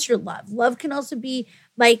express your love? Love can also be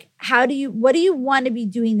like, what do you want to be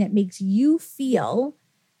doing that makes you feel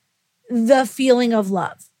the feeling of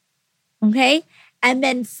love? Okay. And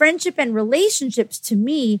then friendship and relationships to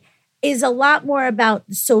me is a lot more about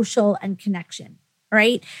social and connection,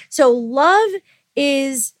 right? So love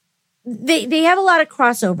is, they have a lot of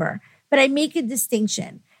crossover, but I make a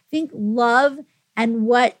distinction. I think love and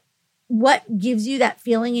what gives you that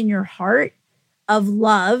feeling in your heart of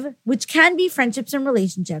love, which can be friendships and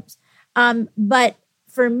relationships. But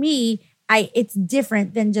for me, it's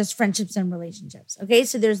different than just friendships and relationships. Okay.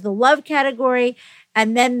 So there's the love category,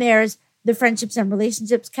 and then there's the friendships and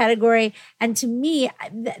relationships category. And to me,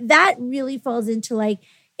 that really falls into like,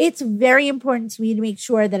 it's very important to me to make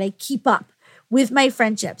sure that I keep up with my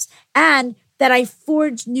friendships and that I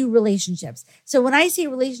forge new relationships. So when I say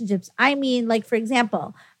relationships, I mean, like, for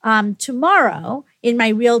example, tomorrow in my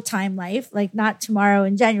real time life, like not tomorrow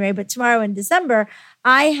in January, but tomorrow in December,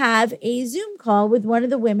 I have a Zoom call with one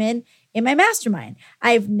of the women in my mastermind.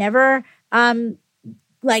 I've never, kind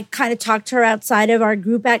of talked to her outside of our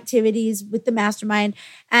group activities with the mastermind.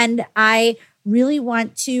 And I really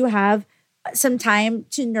want to have some time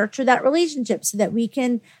to nurture that relationship so that we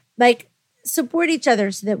can support each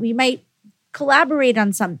other, so that we might collaborate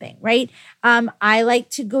on something, right? I like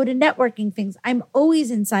to go to networking things. I'm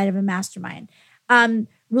always inside of a mastermind.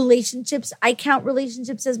 Relationships, I count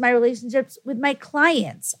relationships as my relationships with my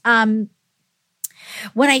clients. When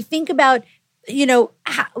I think about,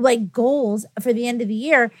 goals for the end of the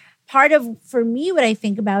year, for me, what I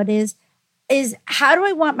think about is how do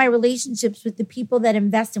I want my relationships with the people that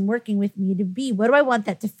invest in working with me to be? What do I want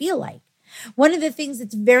that to feel like? One of the things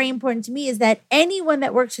that's very important to me is that anyone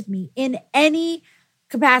that works with me in any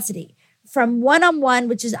capacity, from one-on-one,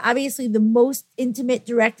 which is obviously the most intimate,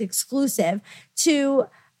 direct, exclusive, to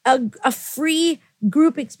a free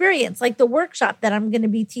group experience, like the workshop that I'm going to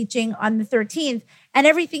be teaching on the 13th, and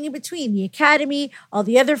everything in between, the academy, all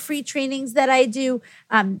the other free trainings that I do,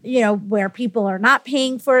 where people are not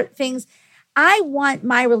paying for things. I want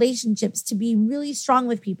my relationships to be really strong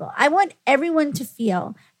with people. I want everyone to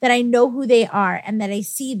feel that I know who they are and that I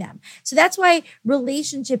see them. So that's why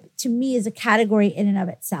relationship to me is a category in and of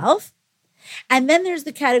itself. And then there's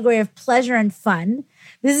the category of pleasure and fun.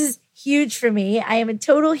 This is huge for me. I am a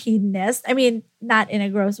total hedonist. I mean, not in a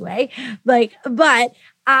gross way, but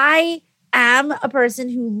I am a person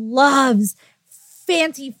who loves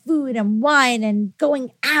fancy food and wine and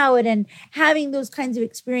going out and having those kinds of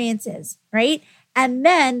experiences, right? And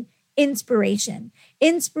then inspiration.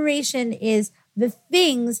 Inspiration is the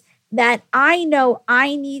things that I know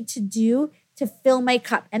I need to do to fill my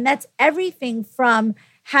cup. And that's everything from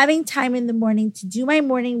having time in the morning to do my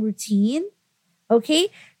morning routine, okay,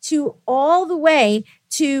 to all the way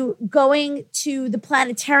to going to the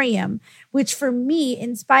planetarium, which for me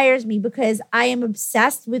inspires me because I am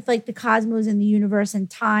obsessed with the cosmos and the universe and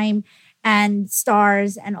time and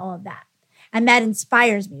stars and all of that. And that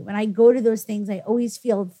inspires me. When I go to those things, I always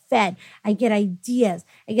feel fed. I get ideas.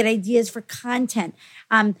 I get ideas for content.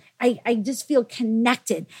 I just feel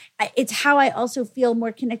connected. It's how I also feel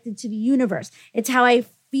more connected to the universe. It's how I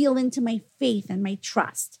feel into my faith and my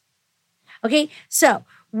trust. Okay, so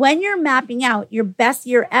when you're mapping out your best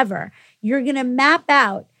year ever, you're going to map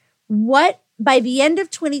out by the end of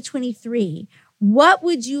 2023, what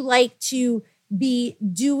would you like to be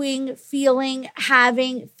doing, feeling,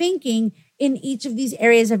 having, thinking in each of these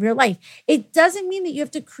areas of your life. It doesn't mean that you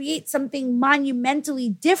have to create something monumentally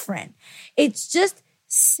different. It's just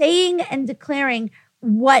saying and declaring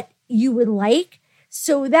what you would like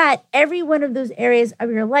so that every one of those areas of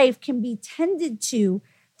your life can be tended to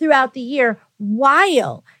throughout the year,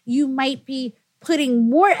 while you might be putting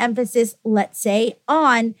more emphasis, let's say,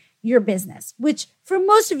 on your business, which for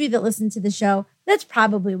most of you that listen to the show, that's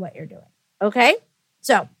probably what you're doing. Okay?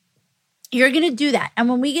 So you're going to do that. And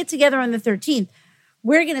when we get together on the 13th,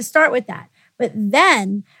 we're going to start with that. But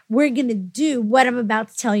then we're going to do what I'm about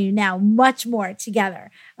to tell you now, much more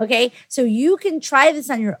together. Okay. So you can try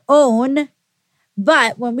this on your own,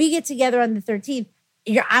 but when we get together on the 13th,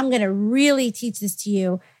 I'm going to really teach this to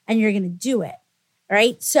you and you're going to do it. All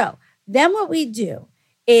right. So then what we do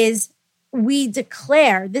is we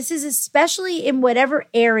declare, this is especially in whatever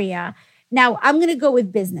area. Now I'm going to go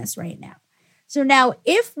with business right now. So now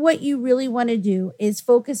if what you really want to do is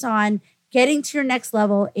focus on getting to your next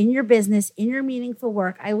level in your business, in your meaningful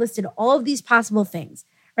work, I listed all of these possible things,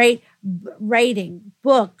 right? Writing,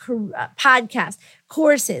 book, podcast,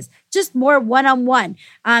 courses, just more one-on-one,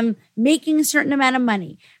 making a certain amount of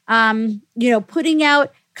money, putting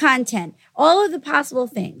out content, all of the possible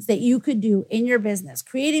things that you could do in your business,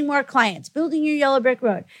 creating more clients, building your yellow brick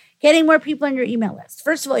road, getting more people on your email list.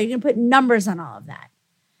 First of all, you're going to put numbers on all of that.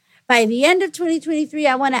 By the end of 2023,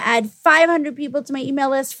 I want to add 500 people to my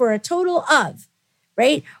email list for a total of,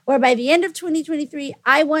 right? Or by the end of 2023,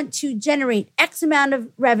 I want to generate X amount of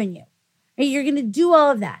revenue. Right? You're going to do all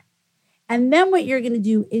of that. And then what you're going to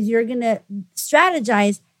do is you're going to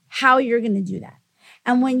strategize how you're going to do that.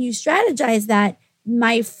 And when you strategize that,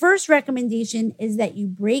 my first recommendation is that you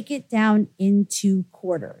break it down into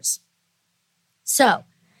quarters. So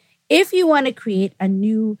if you want to create a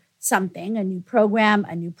new something, a new program,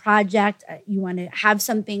 a new project, you want to have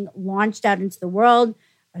something launched out into the world,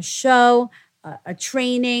 a show, a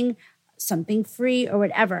training, something free or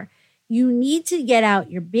whatever, you need to get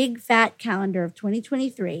out your big fat calendar of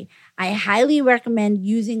 2023. I highly recommend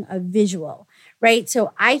using a visual, right?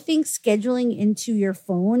 So I think scheduling into your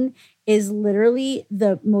phone is literally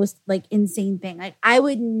the most insane thing. Like I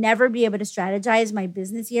would never be able to strategize my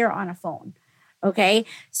business year on a phone. Okay.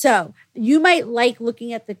 So you might like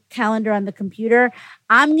looking at the calendar on the computer.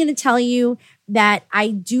 I'm going to tell you that I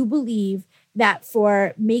do believe that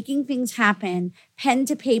for making things happen, pen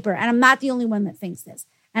to paper, and I'm not the only one that thinks this,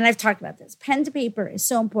 and I've talked about this, pen to paper is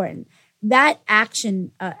so important. That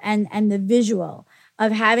action and the visual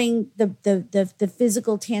of having the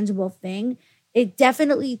physical, tangible thing, it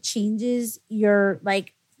definitely changes your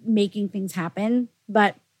making things happen.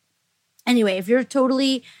 But anyway, if you're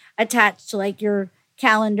totally attached to your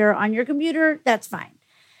calendar on your computer, that's fine.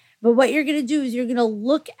 But what you're going to do is you're going to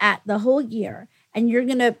look at the whole year and you're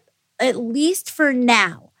going to, at least for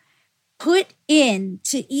now, put in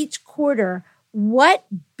to each quarter what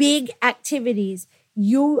big activities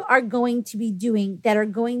you are going to be doing that are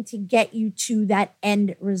going to get you to that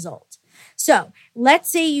end result. So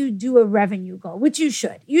let's say you do a revenue goal, which you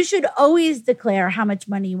should. You should always declare how much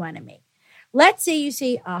money you want to make. Let's say you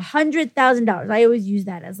say $100,000. I always use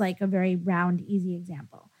that as a very round, easy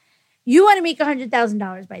example. You want to make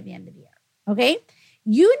 $100,000 by the end of the year, okay?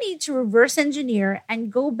 You need to reverse engineer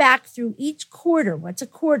and go back through each quarter. What's a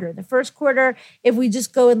quarter? The first quarter, if we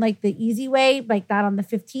just go in the easy way, like that on the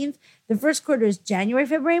 15th, the first quarter is January,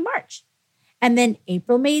 February, March, and then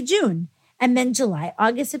April, May, June, and then July,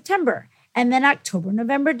 August, September, and then October,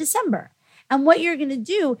 November, December. And what you're going to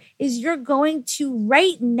do is you're going to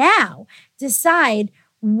right now decide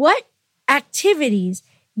what activities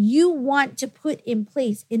you want to put in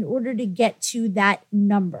place in order to get to that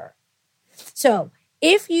number. So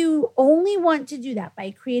if you only want to do that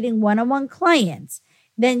by creating one-on-one clients,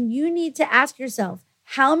 then you need to ask yourself,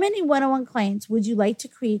 how many one-on-one clients would you like to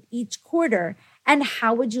create each quarter and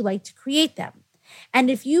how would you like to create them?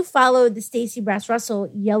 And if you follow the Stacey Brass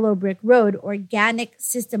Russell Yellow Brick Road organic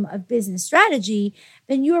system of business strategy,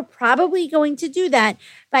 then you are probably going to do that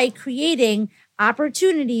by creating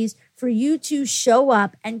opportunities for you to show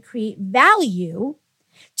up and create value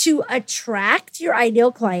to attract your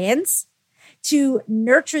ideal clients, to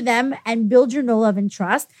nurture them and build your know, love, and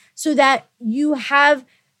trust so that you have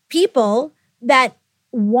people that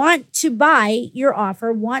want to buy your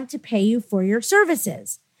offer, want to pay you for your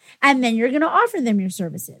services. And then you're going to offer them your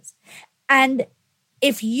services. And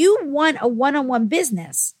if you want a one-on-one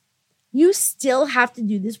business, you still have to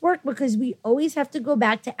do this work because we always have to go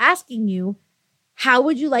back to asking you, how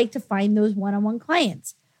would you like to find those one-on-one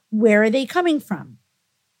clients? Where are they coming from?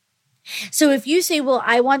 So if you say, well,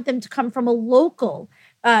 I want them to come from a local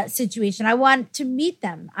situation, I want to meet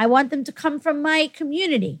them, I want them to come from my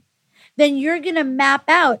community, then you're going to map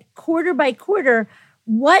out quarter by quarter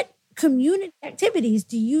what community activities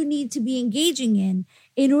do you need to be engaging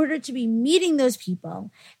in order to be meeting those people?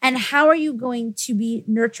 And how are you going to be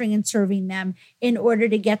nurturing and serving them in order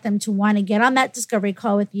to get them to want to get on that discovery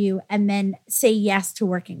call with you and then say yes to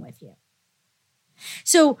working with you?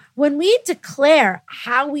 So when we declare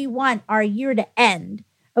how we want our year to end,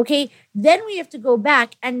 okay, then we have to go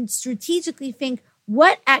back and strategically think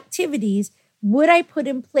what activities would I put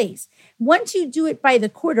in place? Once you do it by the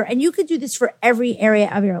quarter, and you could do this for every area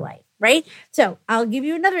of your life, right? So I'll give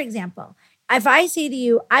you another example. If I say to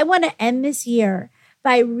you, I want to end this year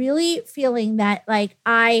by really feeling that like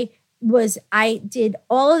I did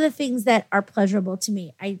all of the things that are pleasurable to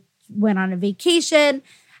me. I went on a vacation.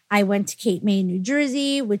 I went to Cape May, New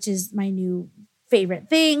Jersey, which is my new favorite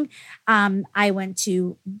thing. I went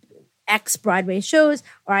to X Broadway shows,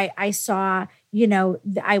 or I saw,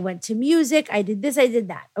 I went to music. I did this, I did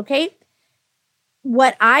that. Okay.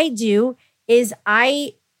 What I do is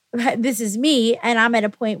this is me, and I'm at a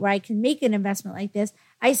point where I can make an investment like this.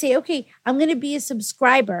 I say, okay, I'm going to be a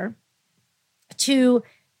subscriber to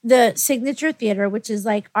the Signature Theater, which is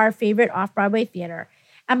like our favorite off-Broadway theater.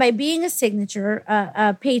 And by being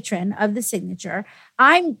a patron of the Signature,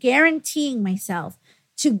 I'm guaranteeing myself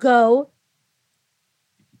to go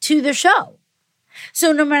to the show.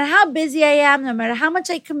 So no matter how busy I am, no matter how much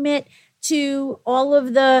I commit to all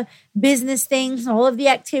of the business things, all of the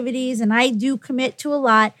activities, and I do commit to a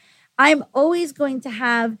lot, I'm always going to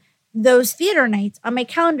have those theater nights on my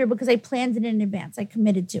calendar because I planned it in advance. I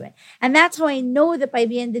committed to it. And that's how I know that by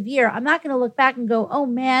the end of the year, I'm not going to look back and go, oh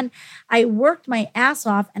man, I worked my ass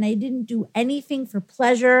off and I didn't do anything for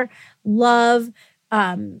pleasure, love,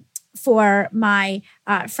 for my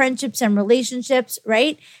friendships and relationships,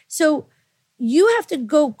 right? So you have to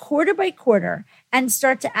go quarter by quarter and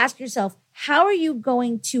start to ask yourself, how are you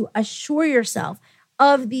going to assure yourself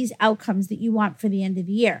of these outcomes that you want for the end of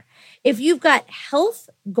the year? If you've got health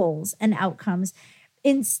goals and outcomes,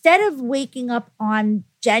 instead of waking up on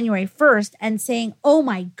January 1st and saying, oh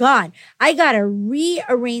my God, I got to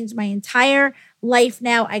rearrange my entire life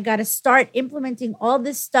now. I got to start implementing all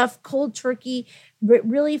this stuff cold turkey,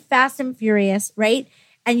 really fast and furious, right?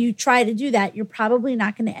 And you try to do that, you're probably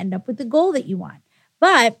not going to end up with the goal that you want.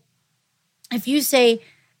 But if you say,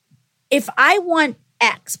 if I want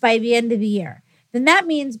X by the end of the year, then that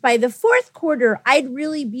means by the fourth quarter, I'd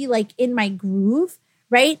really be like in my groove,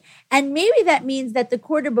 right? And maybe that means that the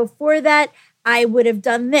quarter before that, I would have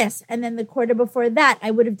done this. And then the quarter before that,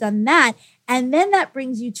 I would have done that. And then that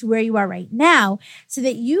brings you to where you are right now so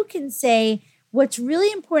that you can say, what's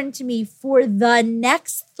really important to me for the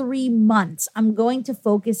next 3 months, I'm going to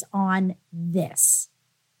focus on this,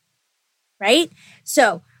 right?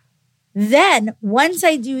 So then once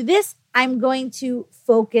I do this, I'm going to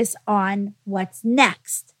focus on what's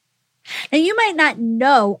next. Now, you might not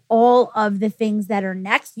know all of the things that are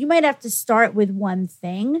next. You might have to start with one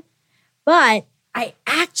thing, but I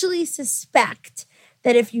actually suspect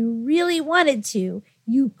that if you really wanted to,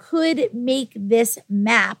 you could make this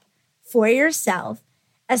map for yourself,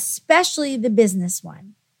 especially the business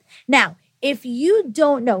one. Now, if you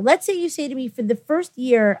don't know, let's say you say to me for the first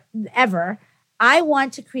year ever, I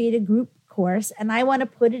want to create a group course and I want to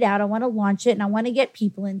put it out. I want to launch it and I want to get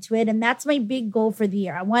people into it. And that's my big goal for the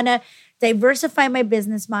year. I want to diversify my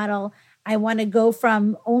business model. I want to go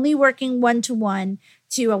from only working one-to-one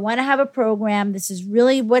to I want to have a program. This is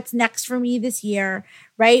really what's next for me this year,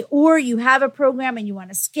 right? Or you have a program and you want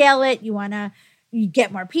to scale it. You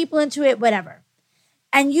get more people into it, whatever.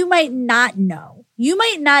 And you might not know. You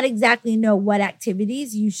might not exactly know what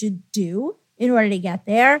activities you should do in order to get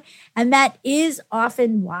there. And that is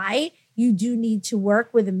often why you do need to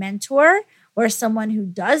work with a mentor or someone who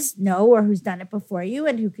does know or who's done it before you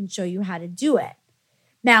and who can show you how to do it.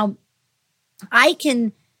 Now, I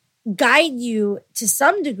can guide you to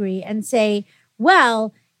some degree and say,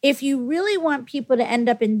 well, if you really want people to end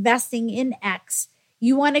up investing in X,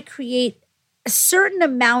 you want to create a certain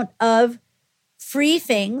amount of free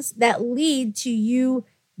things that lead to you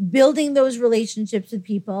building those relationships with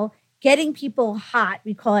people, getting people hot.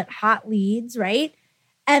 We call it hot leads, right?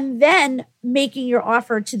 And then making your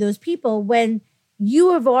offer to those people when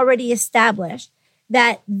you have already established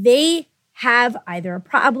that they have either a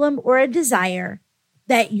problem or a desire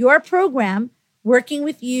that your program, working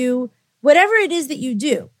with you, whatever it is that you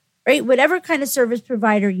do, right? Whatever kind of service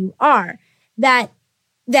provider you are, that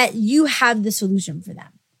you have the solution for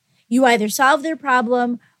them. You either solve their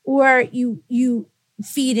problem or you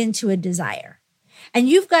feed into a desire. And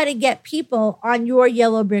you've got to get people on your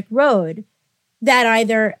yellow brick road that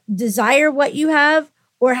either desire what you have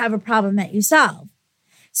or have a problem that you solve.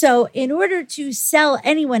 So in order to sell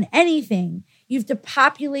anyone anything, you have to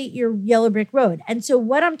populate your yellow brick road. And so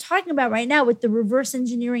what I'm talking about right now with the reverse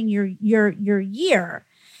engineering your year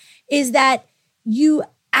is that you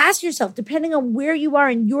ask yourself, depending on where you are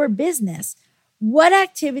in your business, what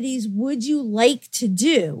activities would you like to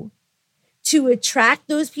do to attract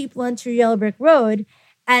those people onto your yellow brick road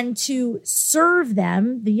and to serve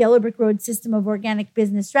them? The yellow brick road system of organic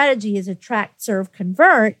business strategy is attract, serve,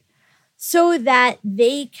 convert, so that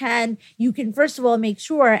you can first of all make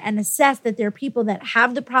sure and assess that there are people that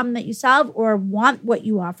have the problem that you solve or want what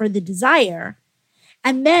you offer, the desire.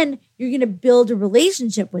 And then you're going to build a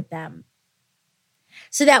relationship with them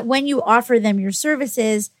so that when you offer them your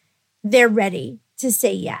services, they're ready to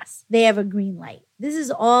say yes. They have a green light. This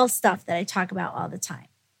is all stuff that I talk about all the time.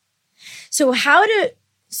 So how to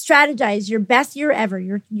strategize your best year ever,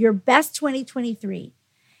 your best 2023,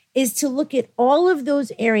 is to look at all of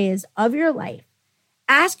those areas of your life.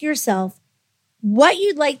 Ask yourself what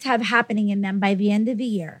you'd like to have happening in them by the end of the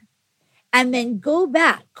year. And then go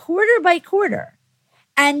back quarter by quarter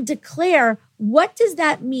and declare, what does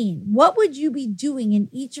that mean? What would you be doing in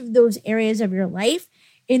each of those areas of your life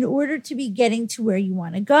in order to be getting to where you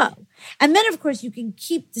want to go? And then, of course, you can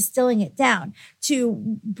keep distilling it down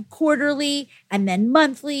to quarterly and then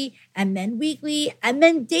monthly and then weekly and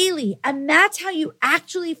then daily. And that's how you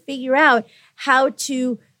actually figure out how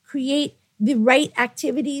to create the right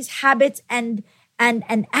activities, habits, and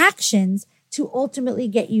actions to ultimately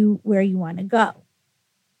get you where you want to go.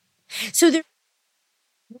 So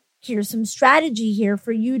here's some strategy here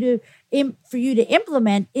for you to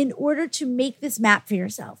implement in order to make this map for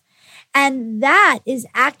yourself. And that is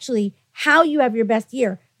actually how you have your best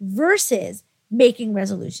year versus making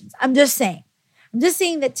resolutions. I'm just saying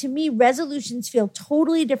that to me, resolutions feel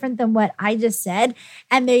totally different than what I just said.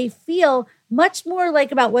 And they feel much more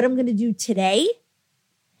like about what I'm going to do today.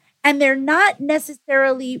 And they're not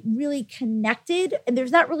necessarily really connected. And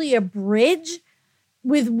there's not really a bridge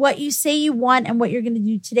with what you say you want and what you're going to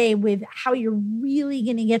do today with how you're really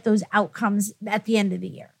going to get those outcomes at the end of the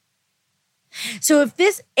year. So if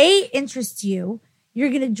this interests you, you're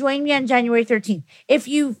going to join me on January 13th. If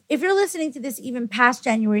you're listening to this even past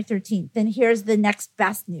January 13th, then here's the next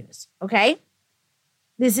best news, okay?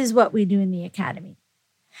 This is what we do in the Academy.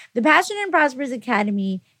 The Passionate and Prosperous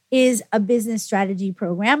Academy is a business strategy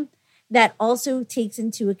program that also takes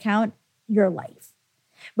into account your life.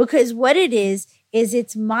 Because what it is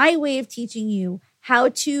it's my way of teaching you how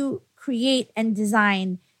to create and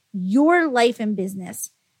design your life and business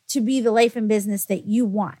to be the life and business that you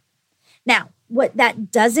want. Now, what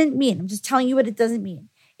that doesn't mean, I'm just telling you what it doesn't mean.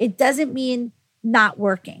 It doesn't mean not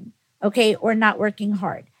working, okay, or not working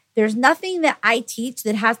hard. There's nothing that I teach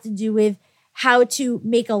that has to do with how to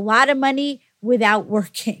make a lot of money without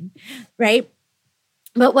working, right?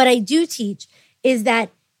 But what I do teach is that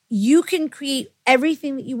you can create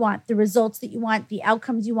everything that you want, the results that you want, the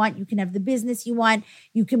outcomes you want. You can have the business you want.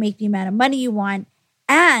 You can make the amount of money you want.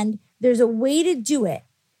 And there's a way to do it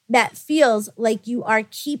that feels like you are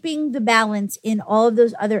keeping the balance in all of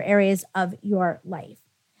those other areas of your life.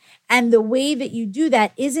 And the way that you do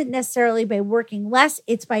that isn't necessarily by working less.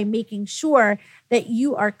 It's by making sure that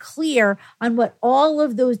you are clear on what all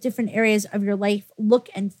of those different areas of your life look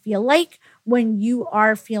and feel like when you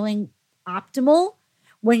are feeling optimal,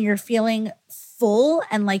 when you're feeling full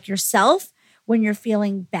and like yourself, when you're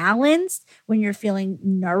feeling balanced, when you're feeling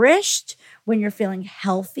nourished, when you're feeling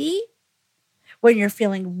healthy, when you're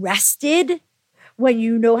feeling rested, when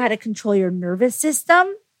you know how to control your nervous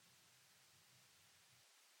system.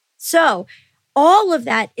 So all of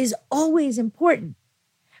that is always important,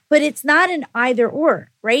 but it's not an either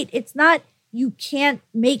or, right? It's not, you can't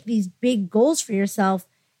make these big goals for yourself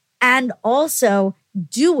and also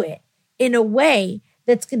do it in a way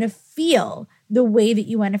that's going to feel the way that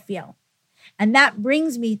you want to feel. And that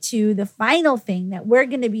brings me to the final thing that we're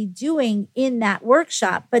going to be doing in that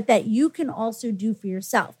workshop, but that you can also do for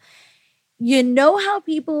yourself. You know how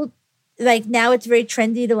people, like now it's very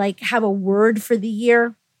trendy to like have a word for the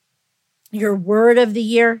year, your word of the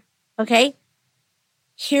year, okay?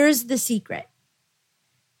 Here's the secret.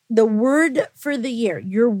 The word for the year,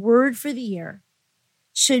 your word for the year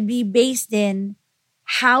should be based in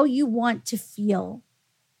how you want to feel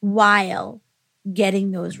while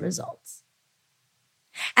getting those results.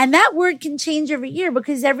 And that word can change every year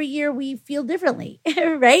because every year we feel differently,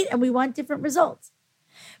 right? And we want different results.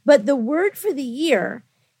 But the word for the year,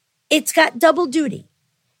 it's got double duty.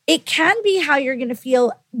 It can be how you're going to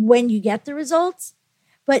feel when you get the results.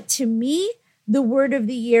 But to me, the word of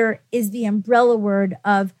the year is the umbrella word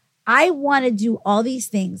of, I want to do all these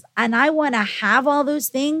things and I want to have all those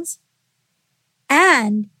things.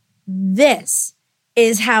 And this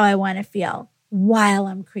is how I want to feel while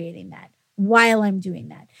I'm creating that, while I'm doing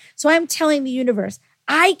that. So I'm telling the universe,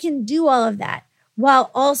 I can do all of that while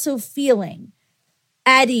also feeling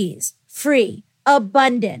at ease, free,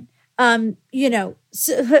 abundant,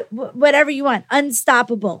 whatever you want,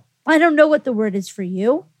 unstoppable. I don't know what the word is for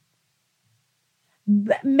you.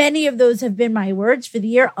 Many of those have been my words for the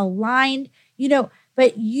year, aligned,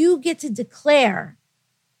 but you get to declare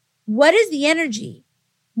What is the energy?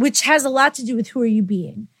 Which has a lot to do with who are you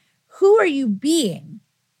being? Who are you being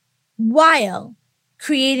while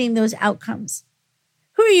creating those outcomes?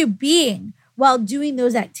 Who are you being while doing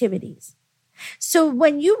those activities? So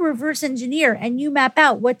when you reverse engineer and you map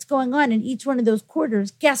out what's going on in each one of those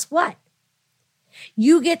quarters, guess what?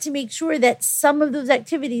 You get to make sure that some of those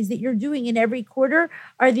activities that you're doing in every quarter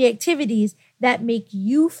are the activities that make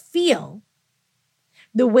you feel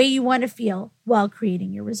the way you want to feel while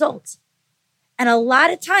creating your results. And a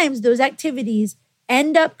lot of times those activities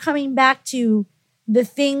end up coming back to the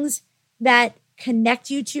things that connect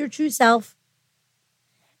you to your true self,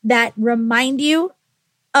 that remind you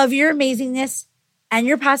of your amazingness and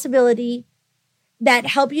your possibility, that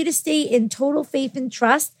help you to stay in total faith and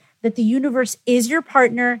trust that the universe is your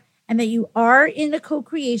partner and that you are in a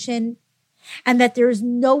co-creation and that there is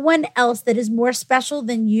no one else that is more special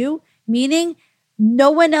than you, meaning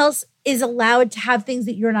no one else is allowed to have things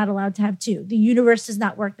that you're not allowed to have too. The universe does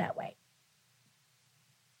not work that way.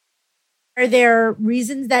 Are there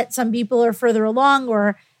reasons that some people are further along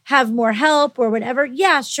or have more help or whatever?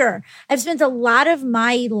 Yeah, sure. I've spent a lot of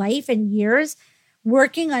my life and years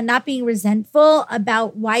working on not being resentful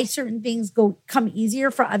about why certain things come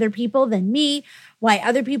easier for other people than me, why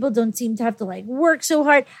other people don't seem to have to work so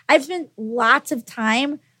hard. I've spent lots of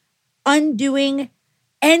time undoing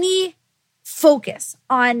any focus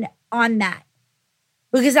on that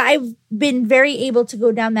because I've been very able to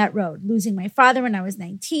go down that road, losing my father when I was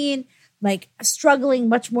 19, struggling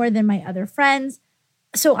much more than my other friends.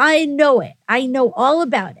 So I know it. I know all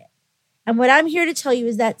about it. And what I'm here to tell you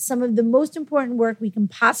is that some of the most important work we can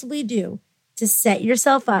possibly do to set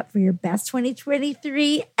yourself up for your best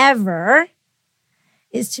 2023 ever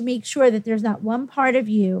is to make sure that there's not one part of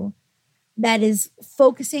you that is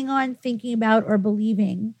focusing on, thinking about, or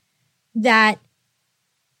believing that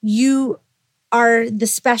you are the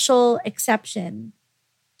special exception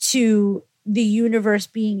to the universe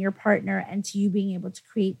being your partner and to you being able to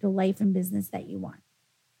create the life and business that you want.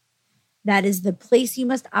 That is the place you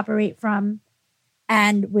must operate from.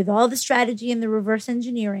 And with all the strategy and the reverse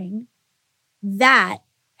engineering, that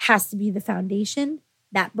has to be the foundation,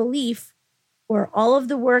 that belief, or all of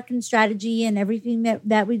the work and strategy and everything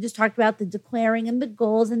that we just talked about, the declaring and the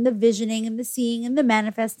goals and the visioning and the seeing and the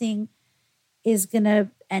manifesting is going to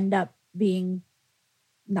end up being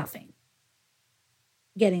nothing,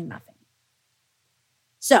 getting nothing.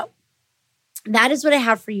 So that is what I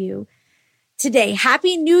have for you today.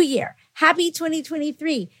 Happy New Year. Happy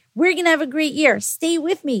 2023. We're going to have a great year. Stay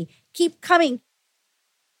with me. Keep coming.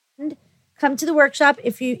 And come to the workshop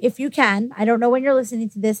if you can. I don't know when you're listening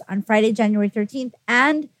to this, on Friday, January 13th.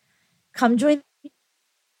 And come join me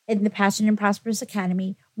in the Passionate and Prosperous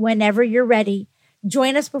Academy whenever you're ready.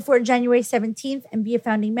 Join us before January 17th and be a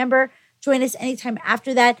founding member. Join us anytime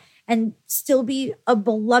after that and still be a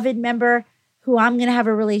beloved member who I'm going to have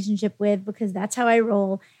a relationship with, because that's how I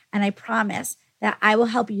roll. And I promise that I will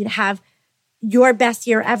help you to have your best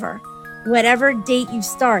year ever. Whatever date you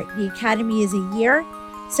start, the Academy is a year.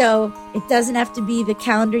 So it doesn't have to be the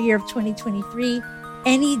calendar year of 2023.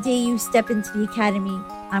 Any day you step into the Academy,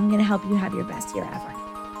 I'm going to help you have your best year ever.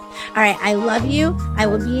 All right. I love you. I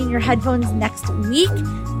will be in your headphones next week.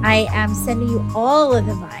 I am sending you all of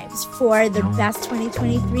the vibes for the best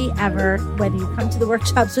 2023 ever, whether you come to the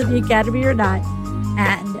workshops or the Academy or not.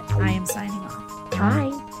 And I am signing off.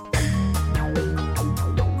 Bye.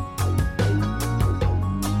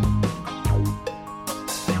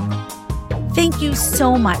 Thank you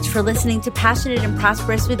so much for listening to Passionate and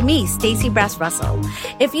Prosperous with me, Stacey Brass Russell.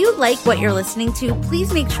 If you like what you're listening to,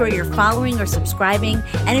 please make sure you're following or subscribing.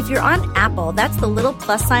 And if you're on Apple, that's the little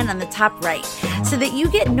plus sign on the top right, so that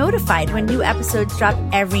you get notified when new episodes drop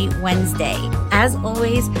every Wednesday. As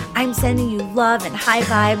always, I'm sending you love and high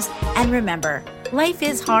vibes. And remember, life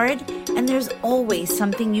is hard, and there's always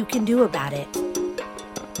something you can do about it.